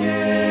Improv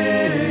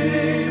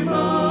Game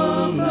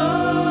of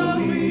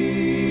the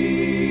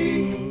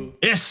Week.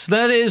 Yes,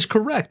 that is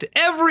correct.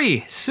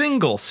 Every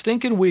single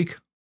stinking week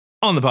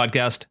on the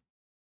podcast,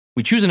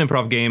 we choose an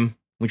improv game.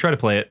 We try to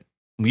play it.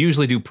 We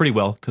usually do pretty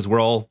well because we're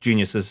all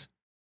geniuses,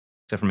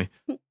 except for me.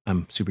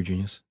 I'm super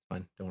genius.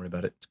 Fine, don't worry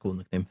about it. It's a cool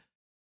nickname.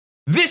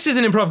 This is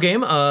an improv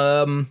game,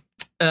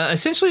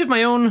 essentially of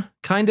my own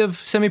kind of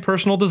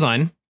semi-personal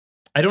design.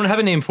 I don't have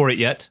a name for it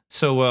yet,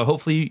 so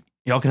hopefully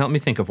y'all can help me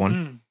think of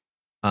one.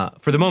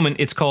 For the moment,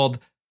 it's called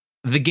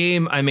The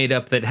Game I Made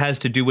Up That Has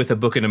to Do with a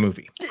Book and a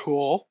Movie.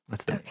 Cool.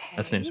 That's the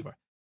name so far.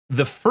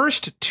 The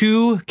first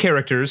two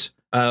characters,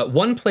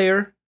 one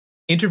player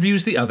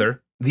interviews the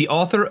other, the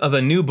author of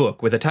a new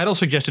book with a title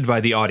suggested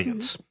by the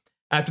audience.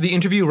 After the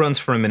interview runs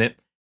for a minute,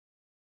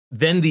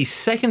 then the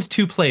second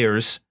two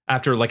players,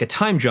 after like a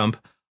time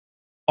jump,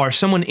 are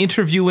someone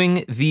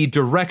interviewing the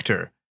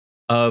director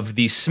of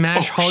the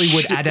Smash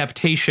Hollywood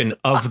adaptation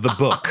of the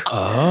book.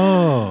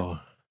 Oh,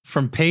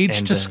 from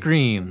page to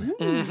screen.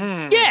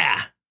 Mm-hmm.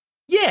 Yeah.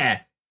 Yeah.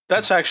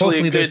 That's actually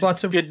Hopefully a there's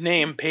lots of... good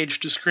name, page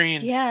to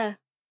screen. Yeah.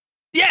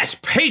 Yes,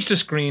 page to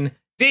screen.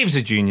 Dave's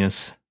a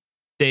genius.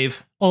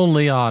 Dave.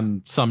 Only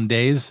on some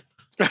days.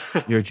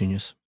 You're a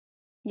genius.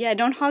 Yeah,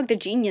 don't hog the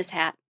genius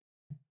hat.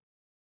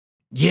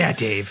 Yeah,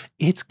 Dave.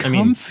 It's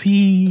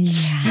comfy.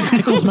 It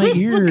tickles my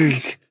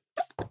ears.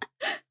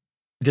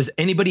 Does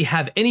anybody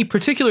have any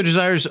particular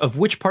desires of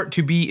which part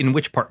to be in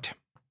which part?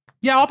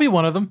 Yeah, I'll be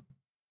one of them.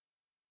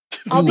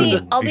 I'll be sure?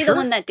 the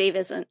one that Dave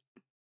isn't.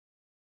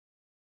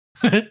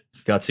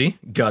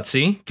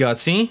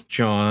 Gutsy.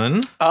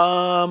 John.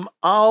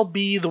 I'll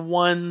be the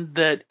one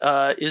that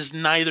is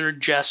neither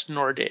Jess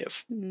nor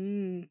Dave.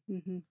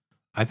 Mm-hmm.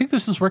 I think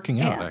this is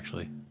working out,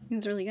 actually.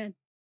 It's really good.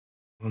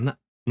 Well,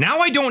 now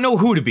I don't know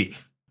who to be.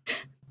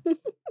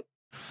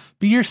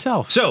 Be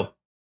yourself. So,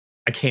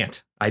 I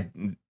can't. I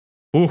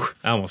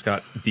almost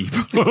got deep.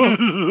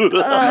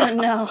 Oh,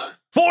 no.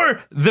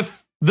 For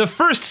the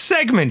first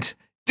segment,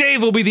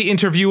 Dave will be the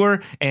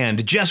interviewer,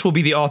 and Jess will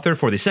be the author.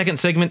 For the second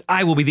segment,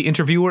 I will be the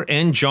interviewer,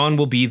 and John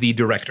will be the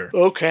director.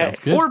 Okay.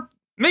 Or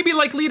maybe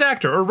like lead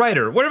actor or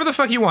writer, whatever the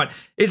fuck you want.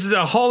 It's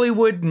a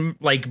Hollywood,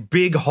 like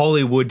big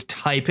Hollywood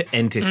type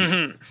entity.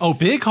 Mm-hmm. Oh,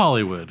 big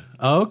Hollywood.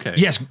 Oh, okay.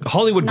 Yes,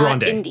 Hollywood Not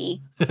Grande.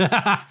 indie.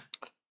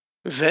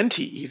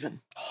 Venti,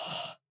 even.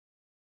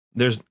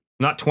 There's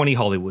not 20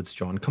 Hollywoods,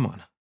 John. Come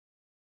on.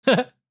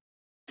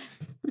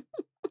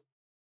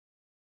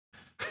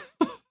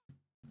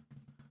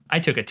 I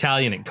took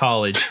Italian in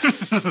college.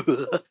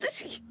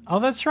 Oh,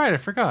 that's right. I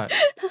forgot.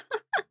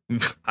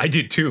 I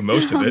did too,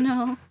 most of it.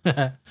 No.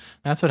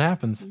 That's what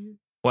happens.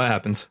 What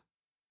happens?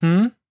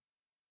 Hmm?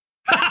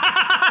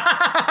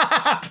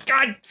 God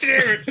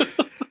damn it.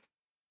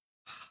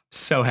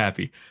 So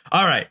happy.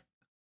 All right.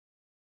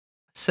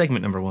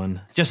 Segment number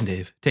 1. Jess and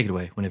Dave, take it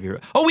away whenever you're...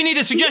 Oh, we need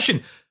a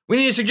suggestion. We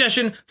need a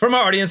suggestion from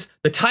our audience.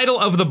 The title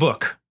of the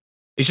book.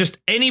 It's just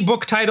any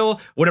book title,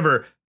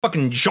 whatever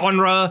fucking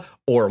genre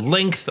or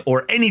length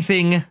or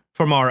anything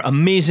from our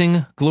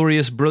amazing,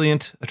 glorious,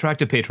 brilliant,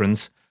 attractive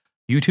patrons.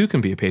 You too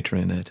can be a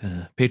patron at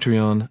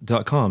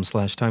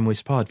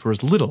patreon.com/timewastepod for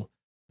as little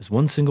as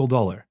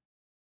 $1.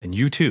 And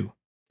you too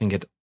can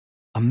get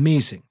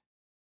amazing,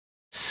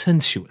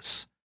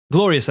 sensuous,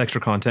 glorious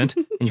extra content.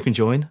 And you can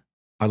join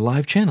our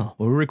live channel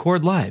where we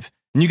record live.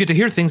 And you get to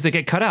hear things that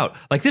get cut out.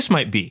 Like this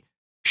might be.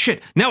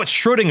 Shit, now it's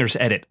Schrodinger's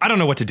edit. I don't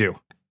know what to do.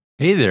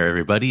 Hey there,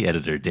 everybody.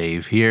 Editor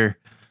Dave here.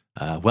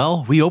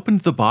 Well, we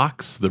opened the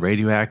box. The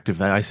radioactive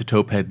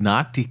isotope had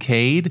not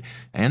decayed,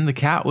 and the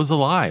cat was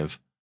alive.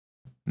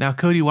 Now,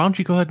 Cody, why don't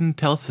you go ahead and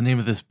tell us the name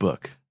of this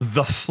book?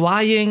 The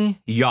Flying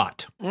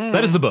Yacht.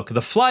 That is the book.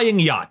 The Flying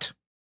Yacht.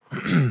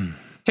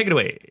 Take it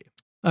away.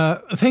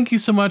 Thank you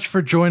so much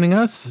for joining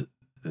us.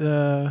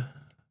 You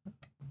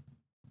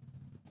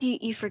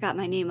forgot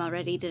my name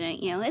already,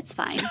 didn't you? It's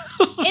fine.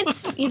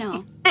 It's,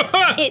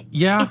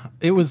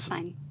 It was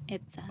fine.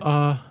 It's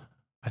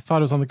I thought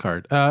it was on the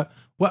card.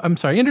 What? I'm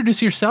sorry.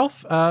 Introduce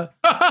yourself. Do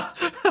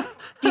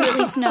you at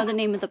least know the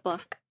name of the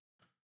book?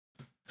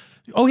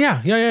 Oh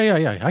yeah.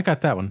 I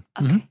got that one.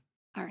 Okay. Mhm.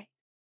 All right.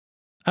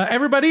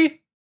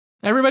 Everybody,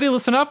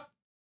 listen up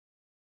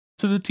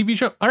to the TV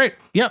show. All right.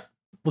 Yep.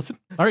 Listen.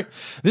 All right.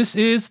 This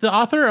is the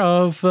author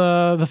of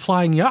The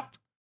Flying Yacht,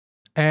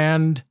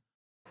 and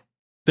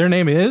their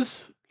name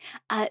is.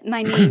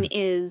 My name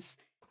is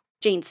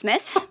Jane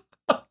Smith.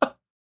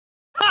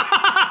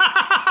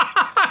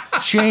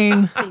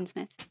 Jane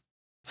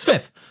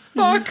Smith.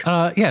 Fuck.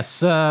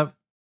 Yes.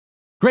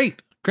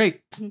 Great.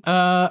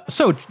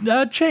 So,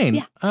 Jane.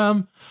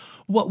 Yeah.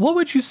 What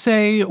would you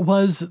say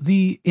was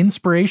the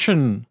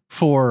inspiration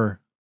for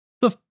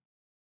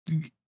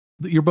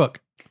your book?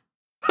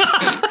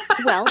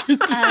 Well,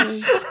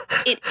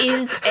 it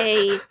is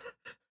a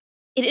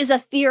It is a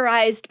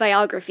theorized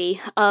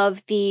biography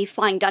of the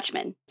Flying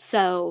Dutchman.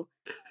 So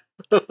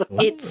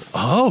it's...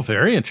 Oh,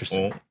 very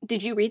interesting.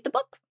 Did you read the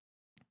book?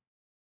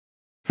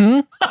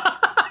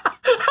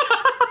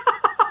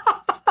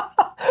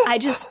 I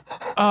just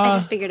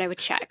figured I would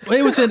check.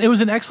 It was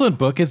an excellent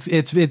book.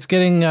 It's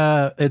getting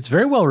it's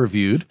very well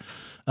reviewed.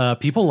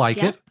 People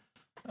like it.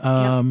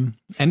 And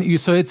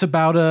so it's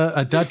about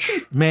a Dutch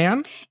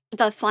man.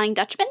 The Flying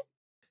Dutchman?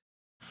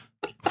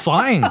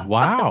 Flying.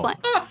 Wow.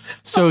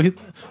 So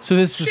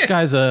this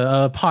guy's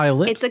a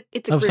pilot. It's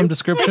a of group. some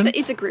description.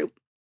 It's a group,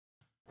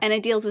 and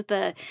it deals with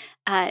the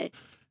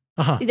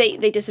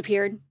they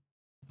disappeared.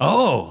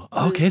 Oh,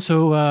 okay.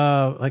 So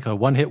like a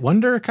one-hit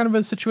wonder kind of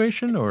a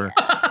situation, or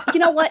you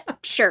know what?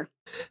 Sure.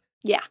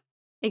 Yeah,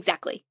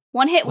 exactly.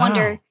 One-hit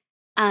wonder.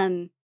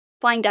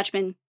 Flying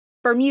Dutchman,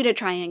 Bermuda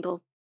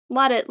Triangle.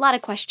 A lot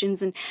of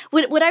questions. And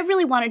what I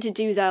really wanted to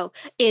do, though,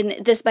 in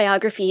this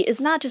biography is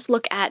not just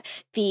look at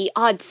the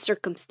odd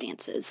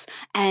circumstances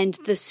and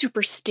the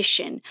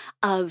superstition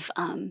of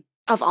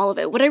all of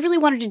it. What I really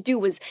wanted to do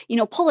was,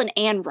 pull an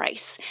Anne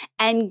Rice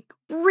and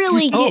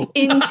really get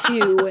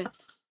into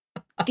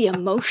the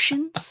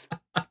emotions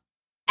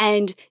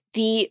and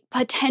the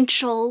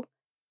potential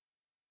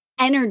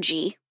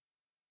energy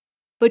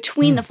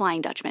between the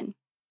Flying Dutchman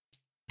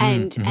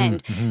and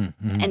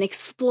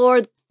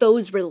explore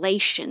those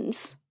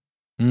relations,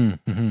 and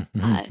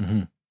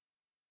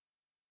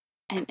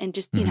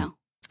just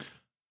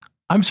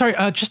I'm sorry.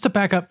 Just to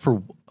back up for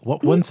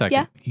one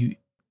second. Yeah.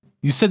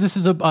 You said this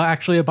is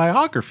actually a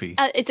biography.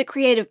 It's a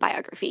creative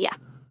biography. Yeah.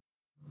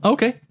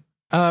 Okay.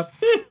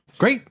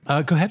 Great.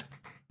 Go ahead.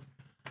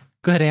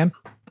 Go ahead, Anne.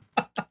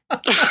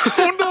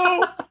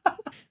 Oh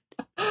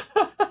no!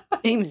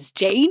 Name is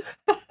Jane.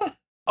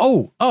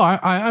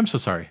 I'm so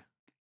sorry.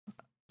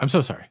 I'm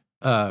so sorry.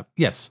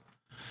 Yes.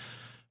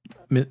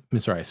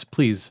 Ms. Rice,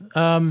 please.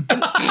 Nope.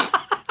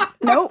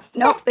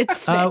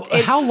 It's Smith.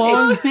 How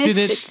long it's Smith. did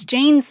it? It's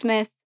Jane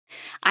Smith.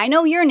 I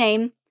know your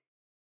name.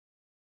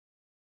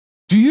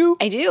 Do you?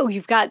 I do.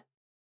 You've got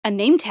a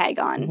name tag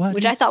on,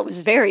 which I thought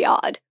was very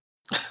odd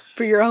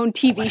for your own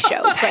TV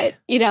show. But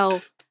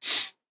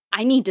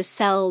I need to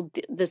sell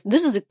this.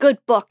 This is a good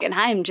book, and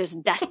I'm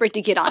just desperate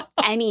to get on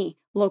any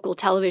local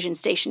television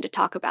station to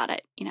talk about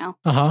it.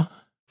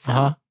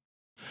 So.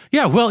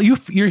 Yeah. Well,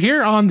 you're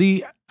here on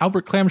the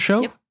Albert Clam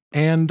Show. Yep.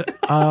 And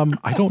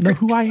I don't know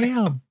who I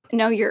am.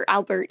 No, you're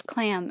Albert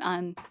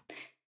Clam.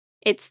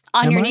 It's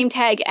on your name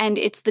tag, and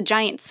it's the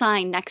giant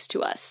sign next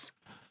to us.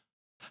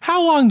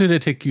 How long did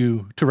it take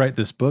you to write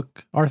this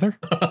book, Arthur?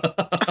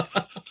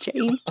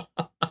 Jane.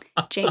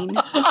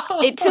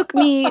 It took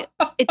me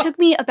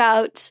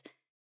about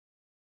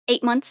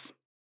 8 months.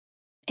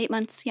 8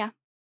 months, yeah.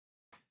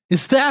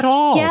 Is that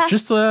all? Yeah.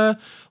 Just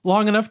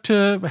long enough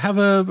to have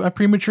a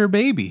premature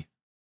baby?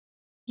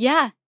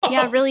 Yeah,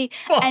 really.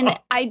 And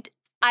I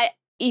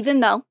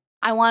even though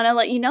I want to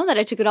let you know that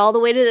I took it all the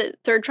way to the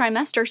third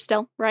trimester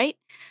still, right?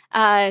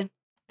 Where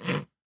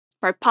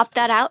I popped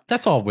that out.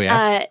 That's all we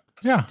ask.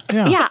 Yeah.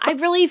 Yeah, I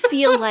really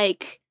feel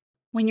like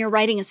when you're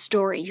writing a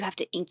story, you have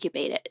to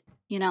incubate it,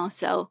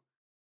 so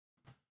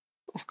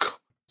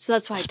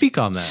that's why Speak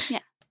on that. Yeah.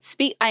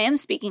 I am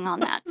speaking on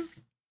that.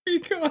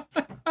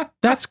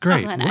 That's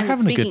great. Glenn, We're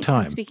having a good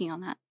time. I'm speaking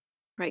on that.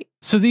 Right.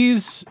 So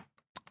these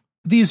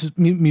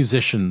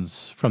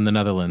musicians from the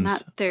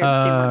Netherlands. They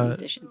weren't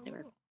musicians, they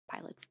were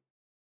pilots.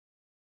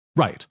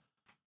 Right.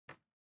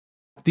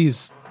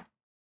 These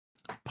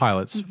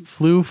pilots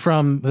flew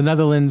from the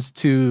Netherlands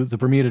to the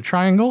Bermuda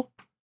Triangle.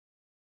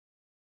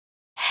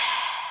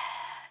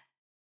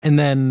 And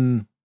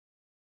then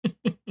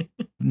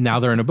now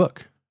they're in a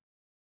book.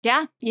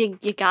 Yeah, you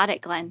got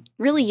it, Glenn.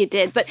 Really, you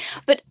did. But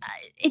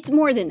it's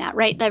more than that,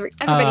 right?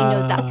 Everybody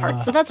knows that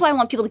part. So that's why I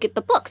want people to get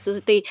the book so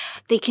that they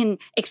can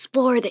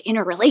explore the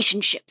inner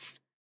relationships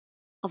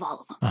of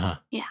all of them.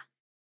 Yeah.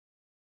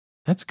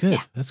 That's good.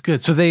 Yeah. That's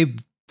good. So they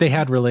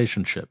had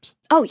relationships.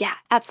 Oh, yeah,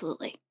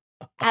 absolutely.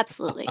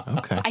 Absolutely.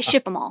 Okay. I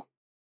ship them all.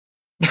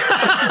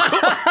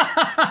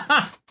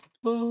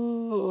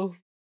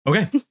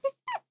 Okay.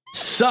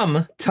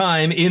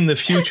 Sometime in the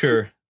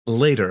future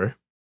later.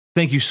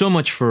 Thank you so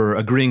much for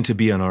agreeing to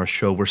be on our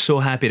show. We're so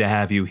happy to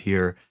have you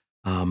here.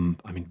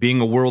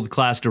 Being a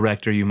world-class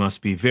director, you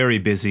must be very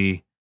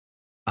busy.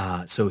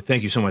 So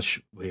thank you so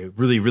much. We're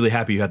really, really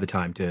happy you had the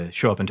time to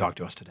show up and talk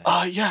to us today.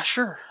 Yeah,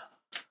 sure.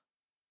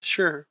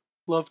 Sure.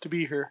 Love to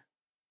be here.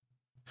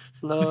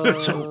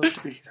 Love to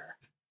be here.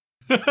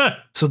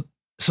 So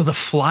the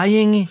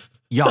flying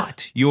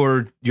yacht,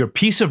 your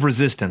piece of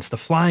resistance, the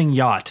flying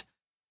yacht,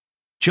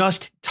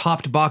 just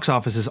topped box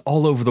offices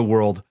all over the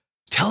world.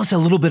 Tell us a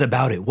little bit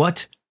about it.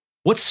 What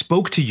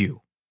spoke to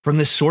you from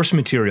this source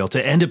material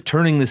to end up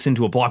turning this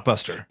into a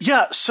blockbuster?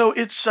 Yeah, so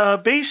it's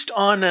based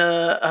on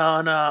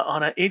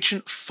an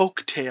ancient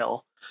folk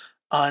tale.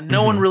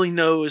 No one really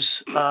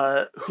knows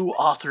who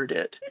authored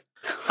it.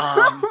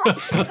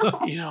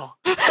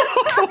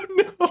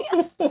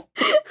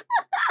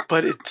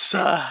 But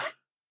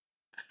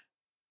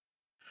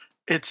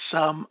it's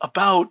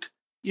about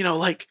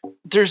like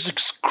there's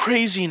this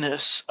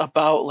craziness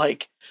about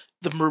like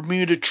the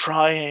Bermuda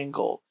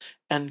Triangle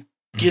and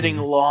getting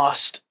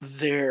lost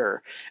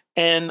there.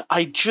 And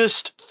I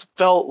just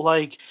felt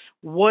like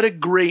what a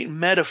great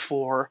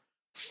metaphor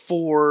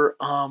for,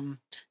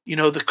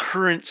 the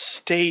current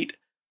state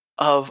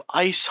of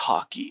ice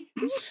hockey.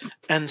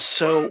 And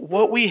so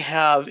what we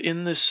have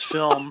in this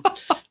film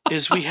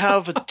is we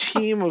have a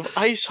team of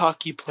ice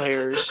hockey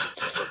players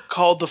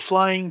called the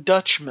Flying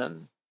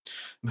Dutchmen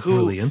who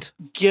Brilliant.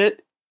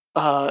 get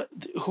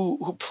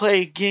who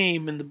play a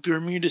game in the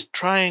Bermuda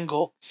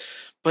Triangle,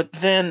 but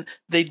then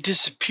they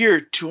disappear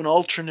to an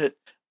alternate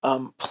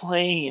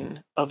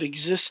plane of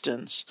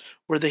existence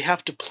where they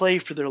have to play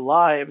for their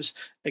lives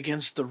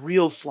against the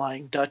real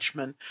Flying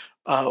Dutchman,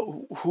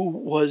 who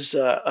was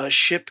a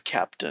ship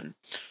captain,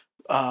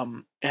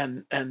 and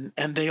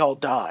they all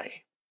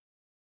die.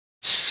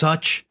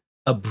 Such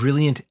a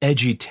brilliant,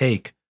 edgy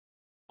take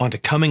onto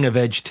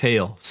coming-of-age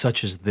tale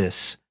such as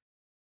this.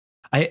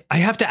 I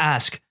have to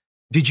ask,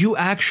 did you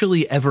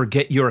actually ever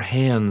get your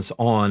hands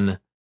on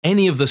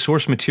any of the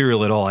source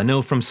material at all? I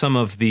know from some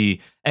of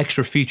the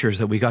extra features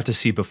that we got to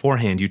see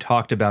beforehand, you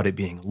talked about it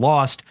being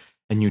lost,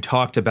 and you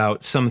talked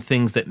about some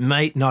things that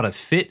might not have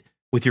fit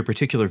with your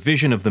particular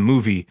vision of the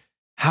movie.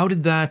 How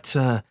did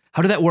that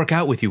work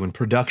out with you in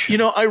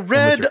production? I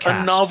read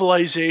a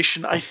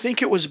novelization. I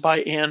think it was by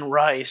Anne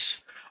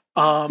Rice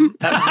at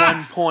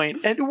one point,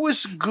 and it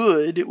was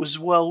good. It was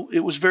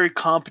very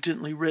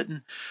competently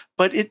written,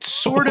 but it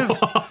sort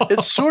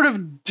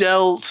of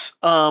dealt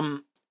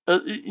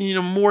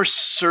more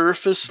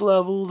surface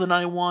level than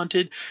I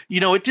wanted.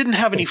 It didn't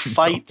have any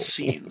fight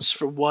scenes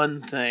for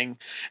one thing,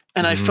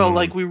 and I felt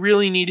like we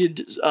really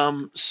needed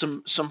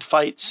some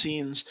fight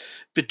scenes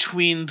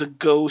between the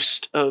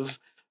ghost of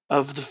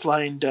the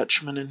Flying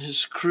Dutchman and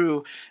his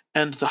crew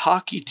and the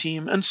hockey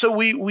team, and so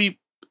we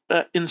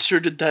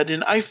inserted that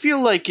in. I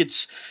feel like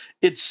it's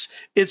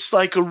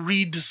like a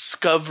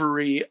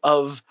rediscovery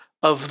of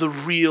the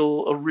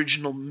real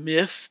original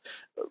myth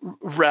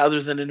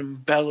rather than an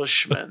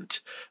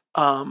embellishment.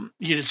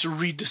 It's a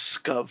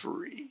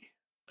rediscovery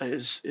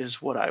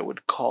is what I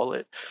would call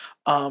it.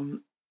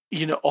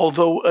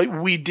 Although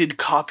we did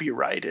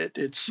copyright it,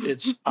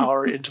 it's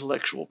our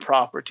intellectual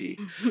property.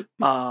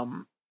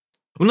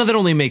 Well, now that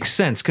only makes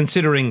sense,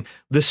 considering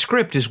the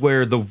script is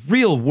where the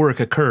real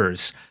work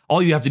occurs.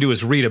 All you have to do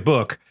is read a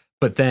book,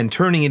 but then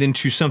turning it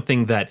into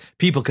something that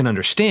people can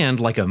understand,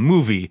 like a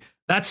movie,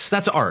 that's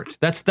art.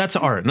 That's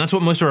art. And that's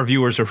what most of our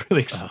viewers are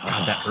really... God,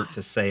 that hurt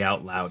to say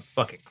out loud.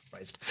 Fucking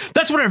Christ.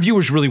 That's what our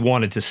viewers really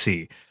wanted to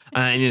see.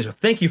 And so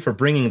thank you for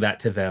bringing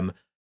that to them.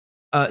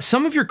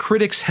 Some of your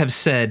critics have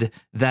said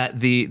that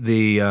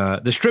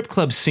the strip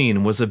club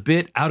scene was a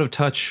bit out of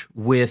touch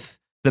with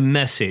the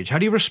message. How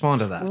do you respond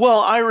to that?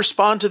 Well, I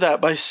respond to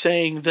that by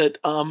saying that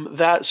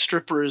that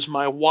stripper is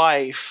my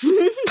wife.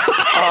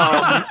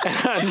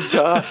 I'm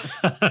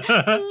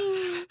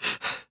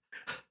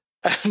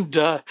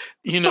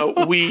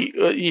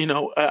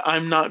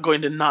not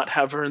going to not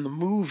have her in the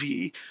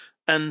movie.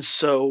 And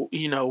so,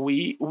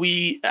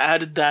 we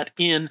added that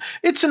in.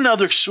 It's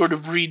another sort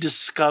of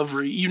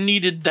rediscovery. You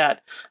needed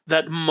that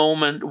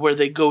moment where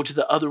they go to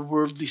the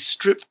otherworldly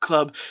strip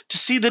club to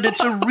see that it's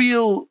a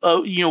real,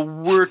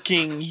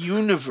 working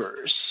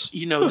universe.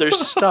 There's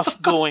stuff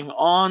going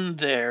on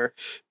there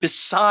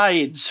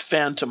besides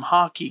phantom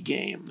hockey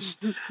games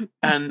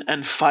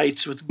and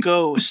fights with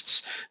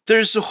ghosts.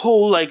 There's a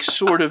whole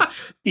sort of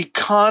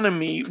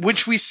economy,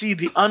 which we see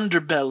the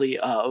underbelly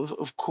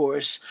of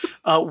course,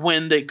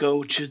 when they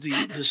go to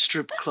the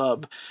strip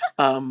club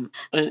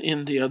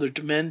in the other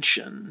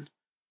dimension,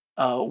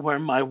 where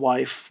my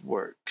wife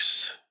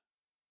works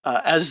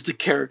as the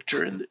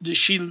character, and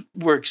she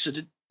works at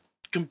a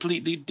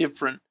completely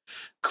different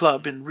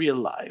club in real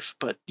life,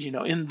 but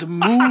in the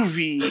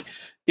movie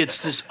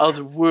it's this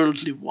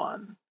otherworldly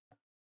one.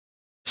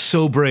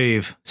 So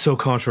brave, so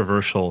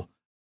controversial.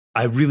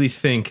 I really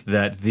think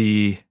that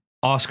the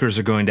Oscars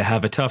are going to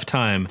have a tough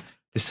time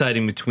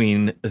deciding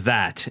between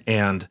that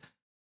and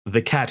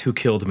The Cat Who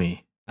Killed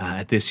Me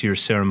at this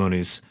year's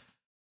ceremonies.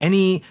 Do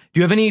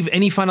you have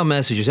any final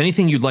messages?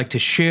 Anything you'd like to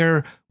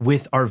share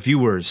with our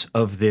viewers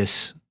of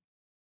this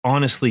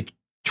honestly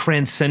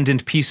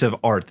transcendent piece of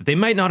art that they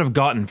might not have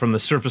gotten from the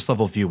surface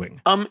level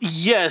viewing?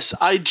 Yes,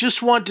 I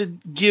just want to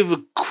give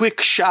a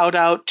quick shout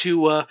out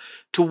to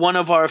one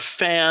of our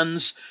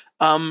fans.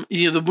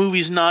 The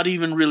movie's not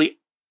even really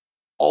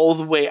all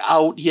the way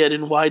out yet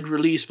in wide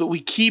release, but we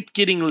keep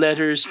getting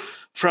letters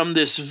from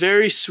this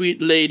very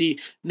sweet lady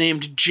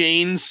named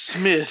Jane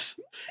Smith.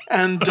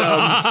 And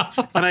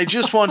I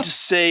just want to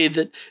say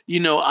that,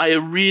 I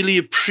really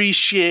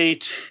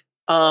appreciate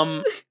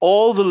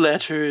all the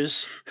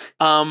letters.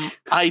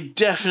 I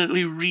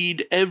definitely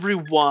read every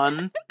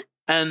one.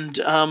 And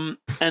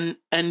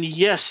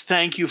yes,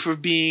 thank you for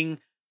being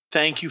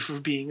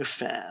a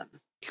fan.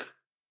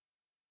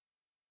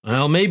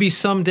 Well, maybe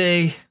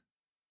someday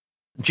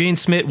Jane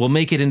Smith will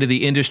make it into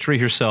the industry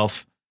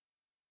herself.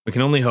 We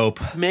can only hope.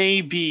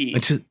 Maybe.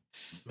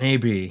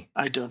 Maybe.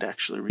 I don't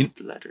actually read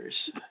the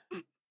letters.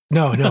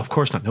 No, of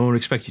course not. No one would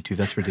expect you to.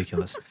 That's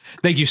ridiculous.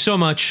 Thank you so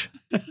much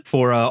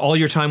for all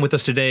your time with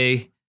us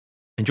today.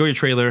 Enjoy your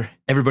trailer.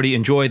 Everybody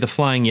enjoy The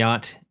Flying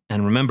Yacht.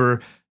 And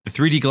remember, the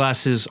 3D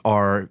glasses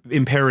are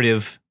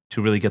imperative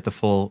to really get the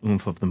full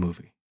oomph of the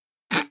movie.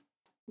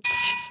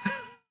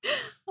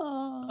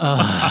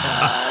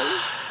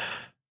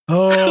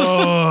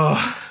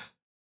 Oh.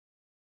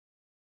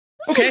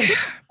 Okay.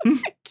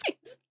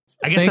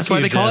 I guess that's why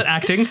they call it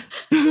acting.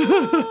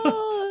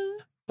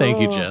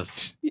 Thank you,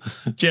 Jess.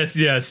 Jess,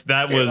 yes,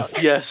 that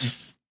was...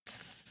 Yes.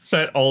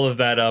 Set all of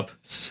that up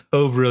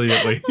so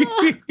brilliantly.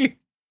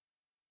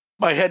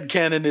 My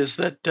headcanon is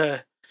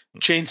that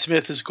Jane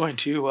Smith is going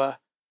to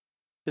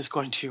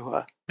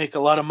make a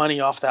lot of money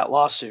off that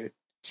lawsuit.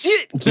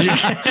 Yeah.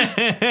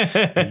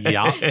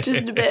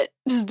 Just a bit.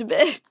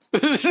 The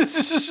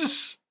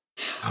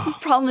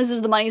problem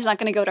is the money's not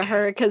going to go to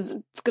her because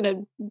it's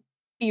going to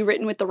be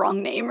written with the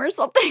wrong name or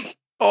something.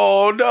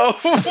 Oh, no.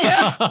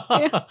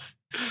 Yeah.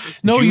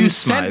 No, June you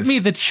Smythe. sent me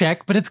the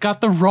check, but it's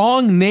got the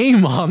wrong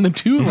name on the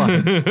 2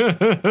 line.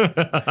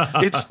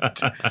 It's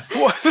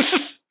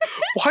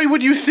why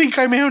would you think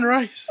I'm Anne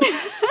Rice?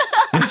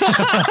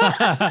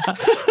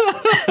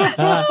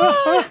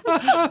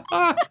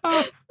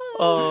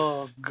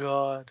 Oh,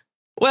 God.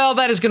 Well,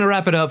 that is going to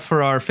wrap it up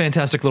for our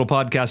fantastic little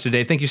podcast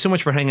today. Thank you so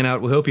much for hanging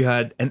out. We hope you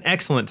had an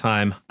excellent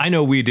time. I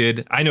know we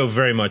did. I know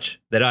very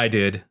much that I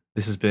did.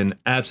 This has been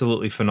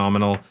absolutely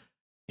phenomenal.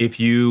 If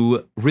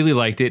you really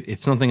liked it,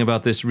 if something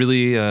about this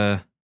really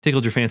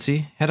tickled your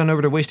fancy, head on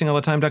over to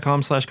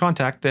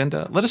wastingallthetime.com/contact and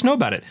let us know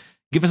about it.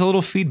 Give us a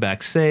little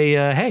feedback. Say,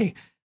 hey,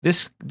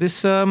 this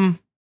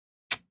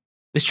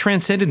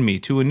transcended me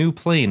to a new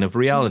plane of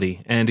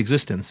reality and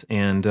existence,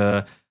 and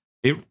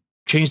it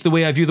changed the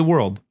way I view the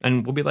world.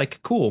 And we'll be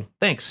like, cool,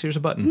 thanks, here's a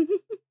button.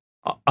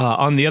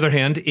 On the other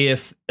hand,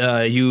 if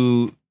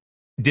you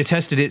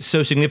detested it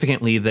so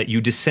significantly that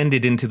you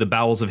descended into the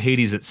bowels of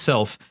Hades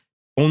itself,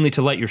 only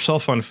to light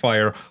yourself on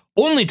fire,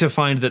 only to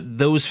find that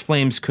those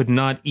flames could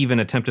not even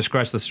attempt to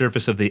scratch the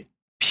surface of the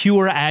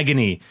pure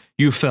agony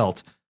you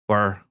felt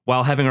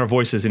while having our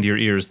voices into your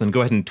ears, then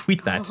go ahead and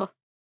tweet that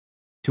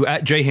to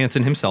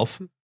 @JHansen himself.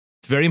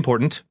 It's very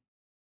important.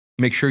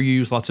 Make sure you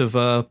use lots of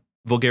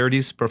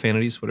vulgarities,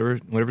 profanities, whatever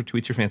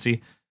tweets your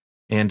fancy,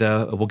 and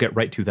we'll get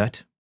right to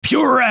that.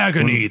 Pure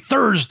Agony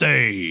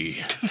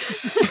Thursday.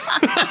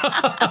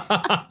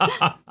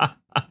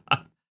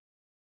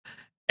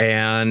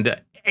 And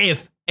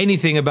if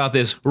anything about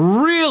this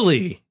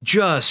really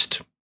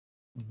just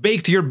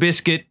baked your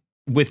biscuit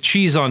with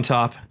cheese on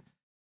top,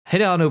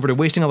 head on over to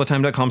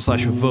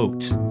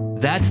wastingallthetime.com/vote.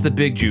 That's the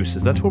big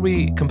juices. That's where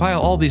we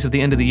compile all these at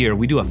the end of the year.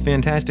 We do a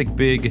fantastic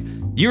big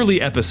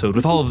yearly episode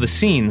with all of the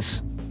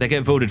scenes that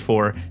get voted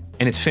for,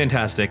 and it's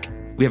fantastic.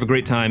 We have a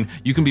great time.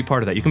 You can be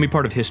part of that. You can be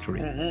part of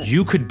history.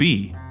 You could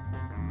be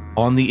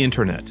on the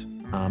internet.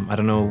 I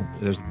don't know.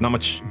 There's not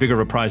much bigger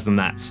of a prize than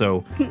that,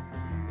 so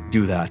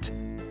do that.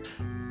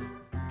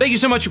 Thank you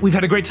so much. We've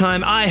had a great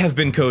time. I have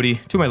been Cody.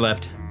 To my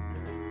left.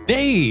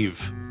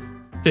 Dave.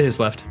 To his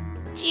left.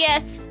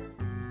 Yes.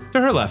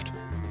 To her left.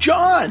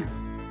 John.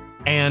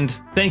 And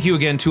thank you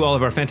again to all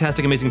of our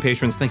fantastic, amazing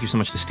patrons. Thank you so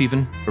much to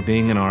Stephen for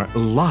being in our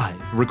live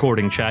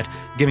recording chat,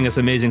 giving us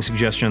amazing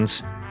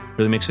suggestions.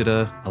 Really makes it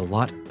a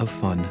lot of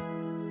fun.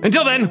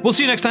 Until then, we'll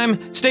see you next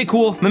time. Stay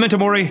cool. Memento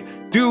mori.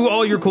 Do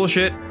all your cool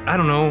shit. I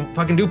don't know.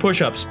 Fucking do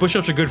push-ups.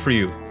 Push-ups are good for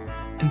you.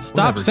 And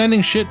stop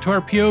sending shit to our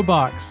P.O.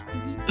 box.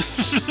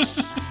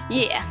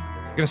 Yeah.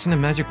 You're gonna send a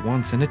magic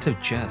wand. Send it to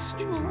Jess.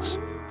 Jesus.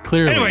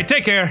 Clearly. Anyway,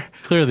 take care.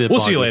 Clearly, we'll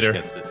see you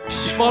later.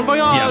 Bon voyage.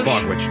 Yeah,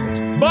 Bog Witch.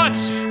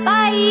 Butts.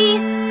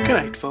 Bye. Good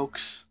night,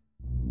 folks.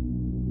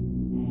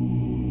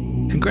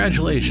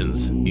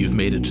 Congratulations, you've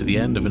made it to the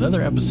end of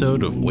another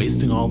episode of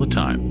Wasting All the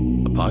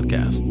Time, a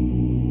podcast.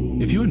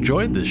 If you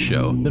enjoyed this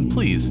show, then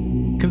please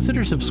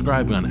consider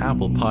subscribing on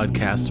Apple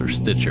Podcasts or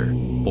Stitcher,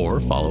 or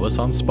follow us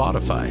on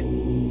Spotify.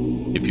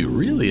 If you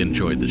really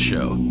enjoyed the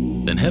show,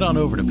 then head on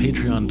over to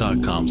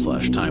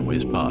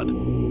patreon.com/timewastepod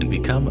and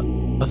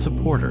become a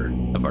supporter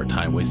of our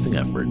time-wasting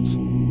efforts.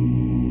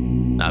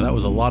 Now, that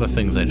was a lot of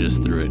things I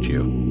just threw at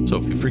you, so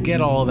if you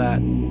forget all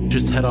that,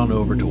 just head on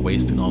over to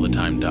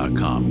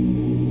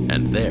wastingallthetime.com,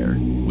 and there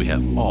we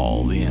have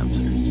all the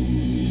answers.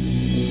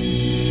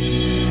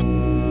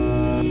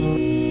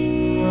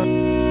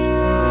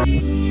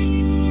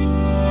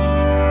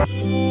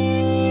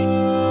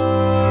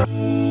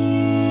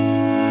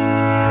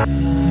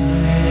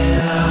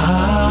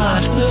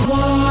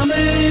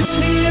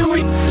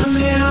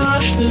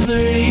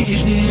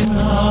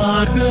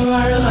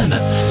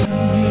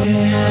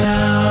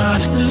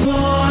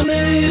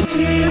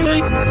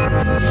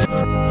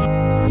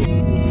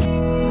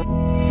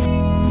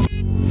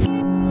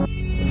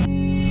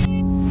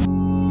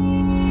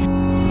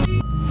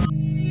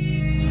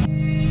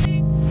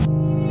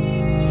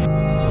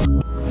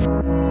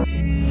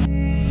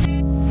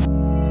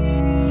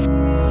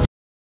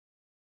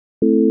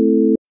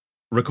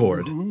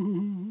 Record.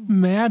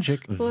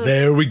 Magic.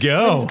 There we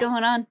go. What is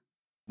going on?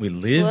 We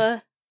live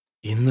What?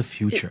 in the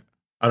future.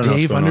 I don't know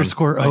Dave what's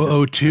going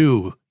on.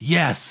 _002.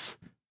 Yes.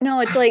 No,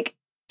 it's like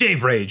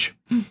Dave Rage.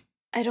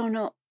 I don't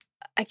know.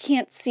 I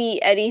can't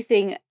see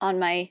anything on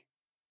my.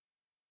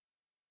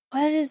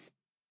 What is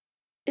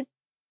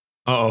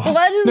Uh-oh.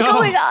 What is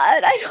going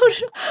on? I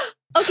don't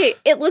know. Okay,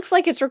 it looks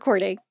like it's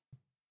recording.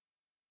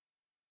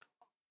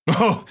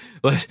 Oh,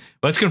 let's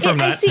confirm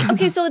that. I see.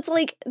 Okay, so it's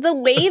like the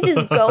wave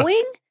is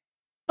going,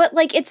 but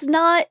like it's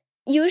not.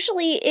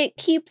 Usually, it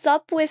keeps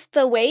up with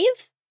the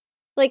wave,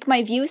 like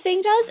my view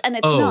thing does, and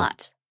it's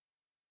not.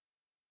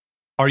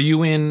 Are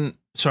you in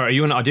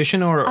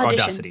Audition or Audition.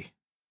 Audacity?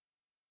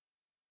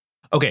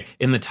 Okay,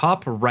 in the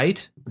top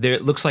right, there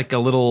it looks like a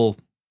little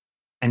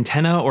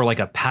antenna or like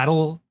a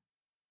paddle.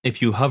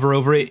 If you hover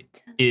over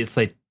it, it's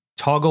like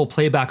toggle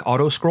playback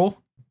auto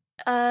scroll.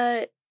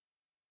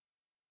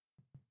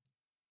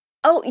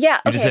 Oh yeah. You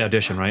Okay. just say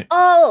Audition, right?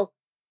 Oh.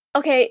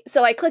 Okay.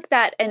 So I click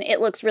that, and it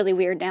looks really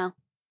weird now.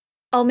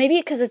 Oh, maybe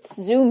because it's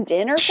zoomed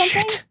in or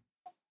something. Shit.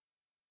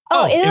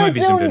 Oh, it might is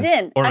be zoomed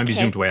in. Or it might be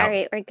zoomed way All out.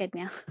 right, we're good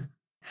now.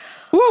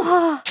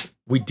 Woo!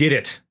 We did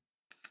it.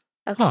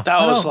 Okay. Huh.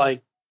 That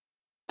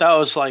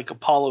was like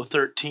Apollo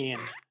 13.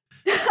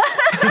 It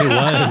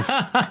was.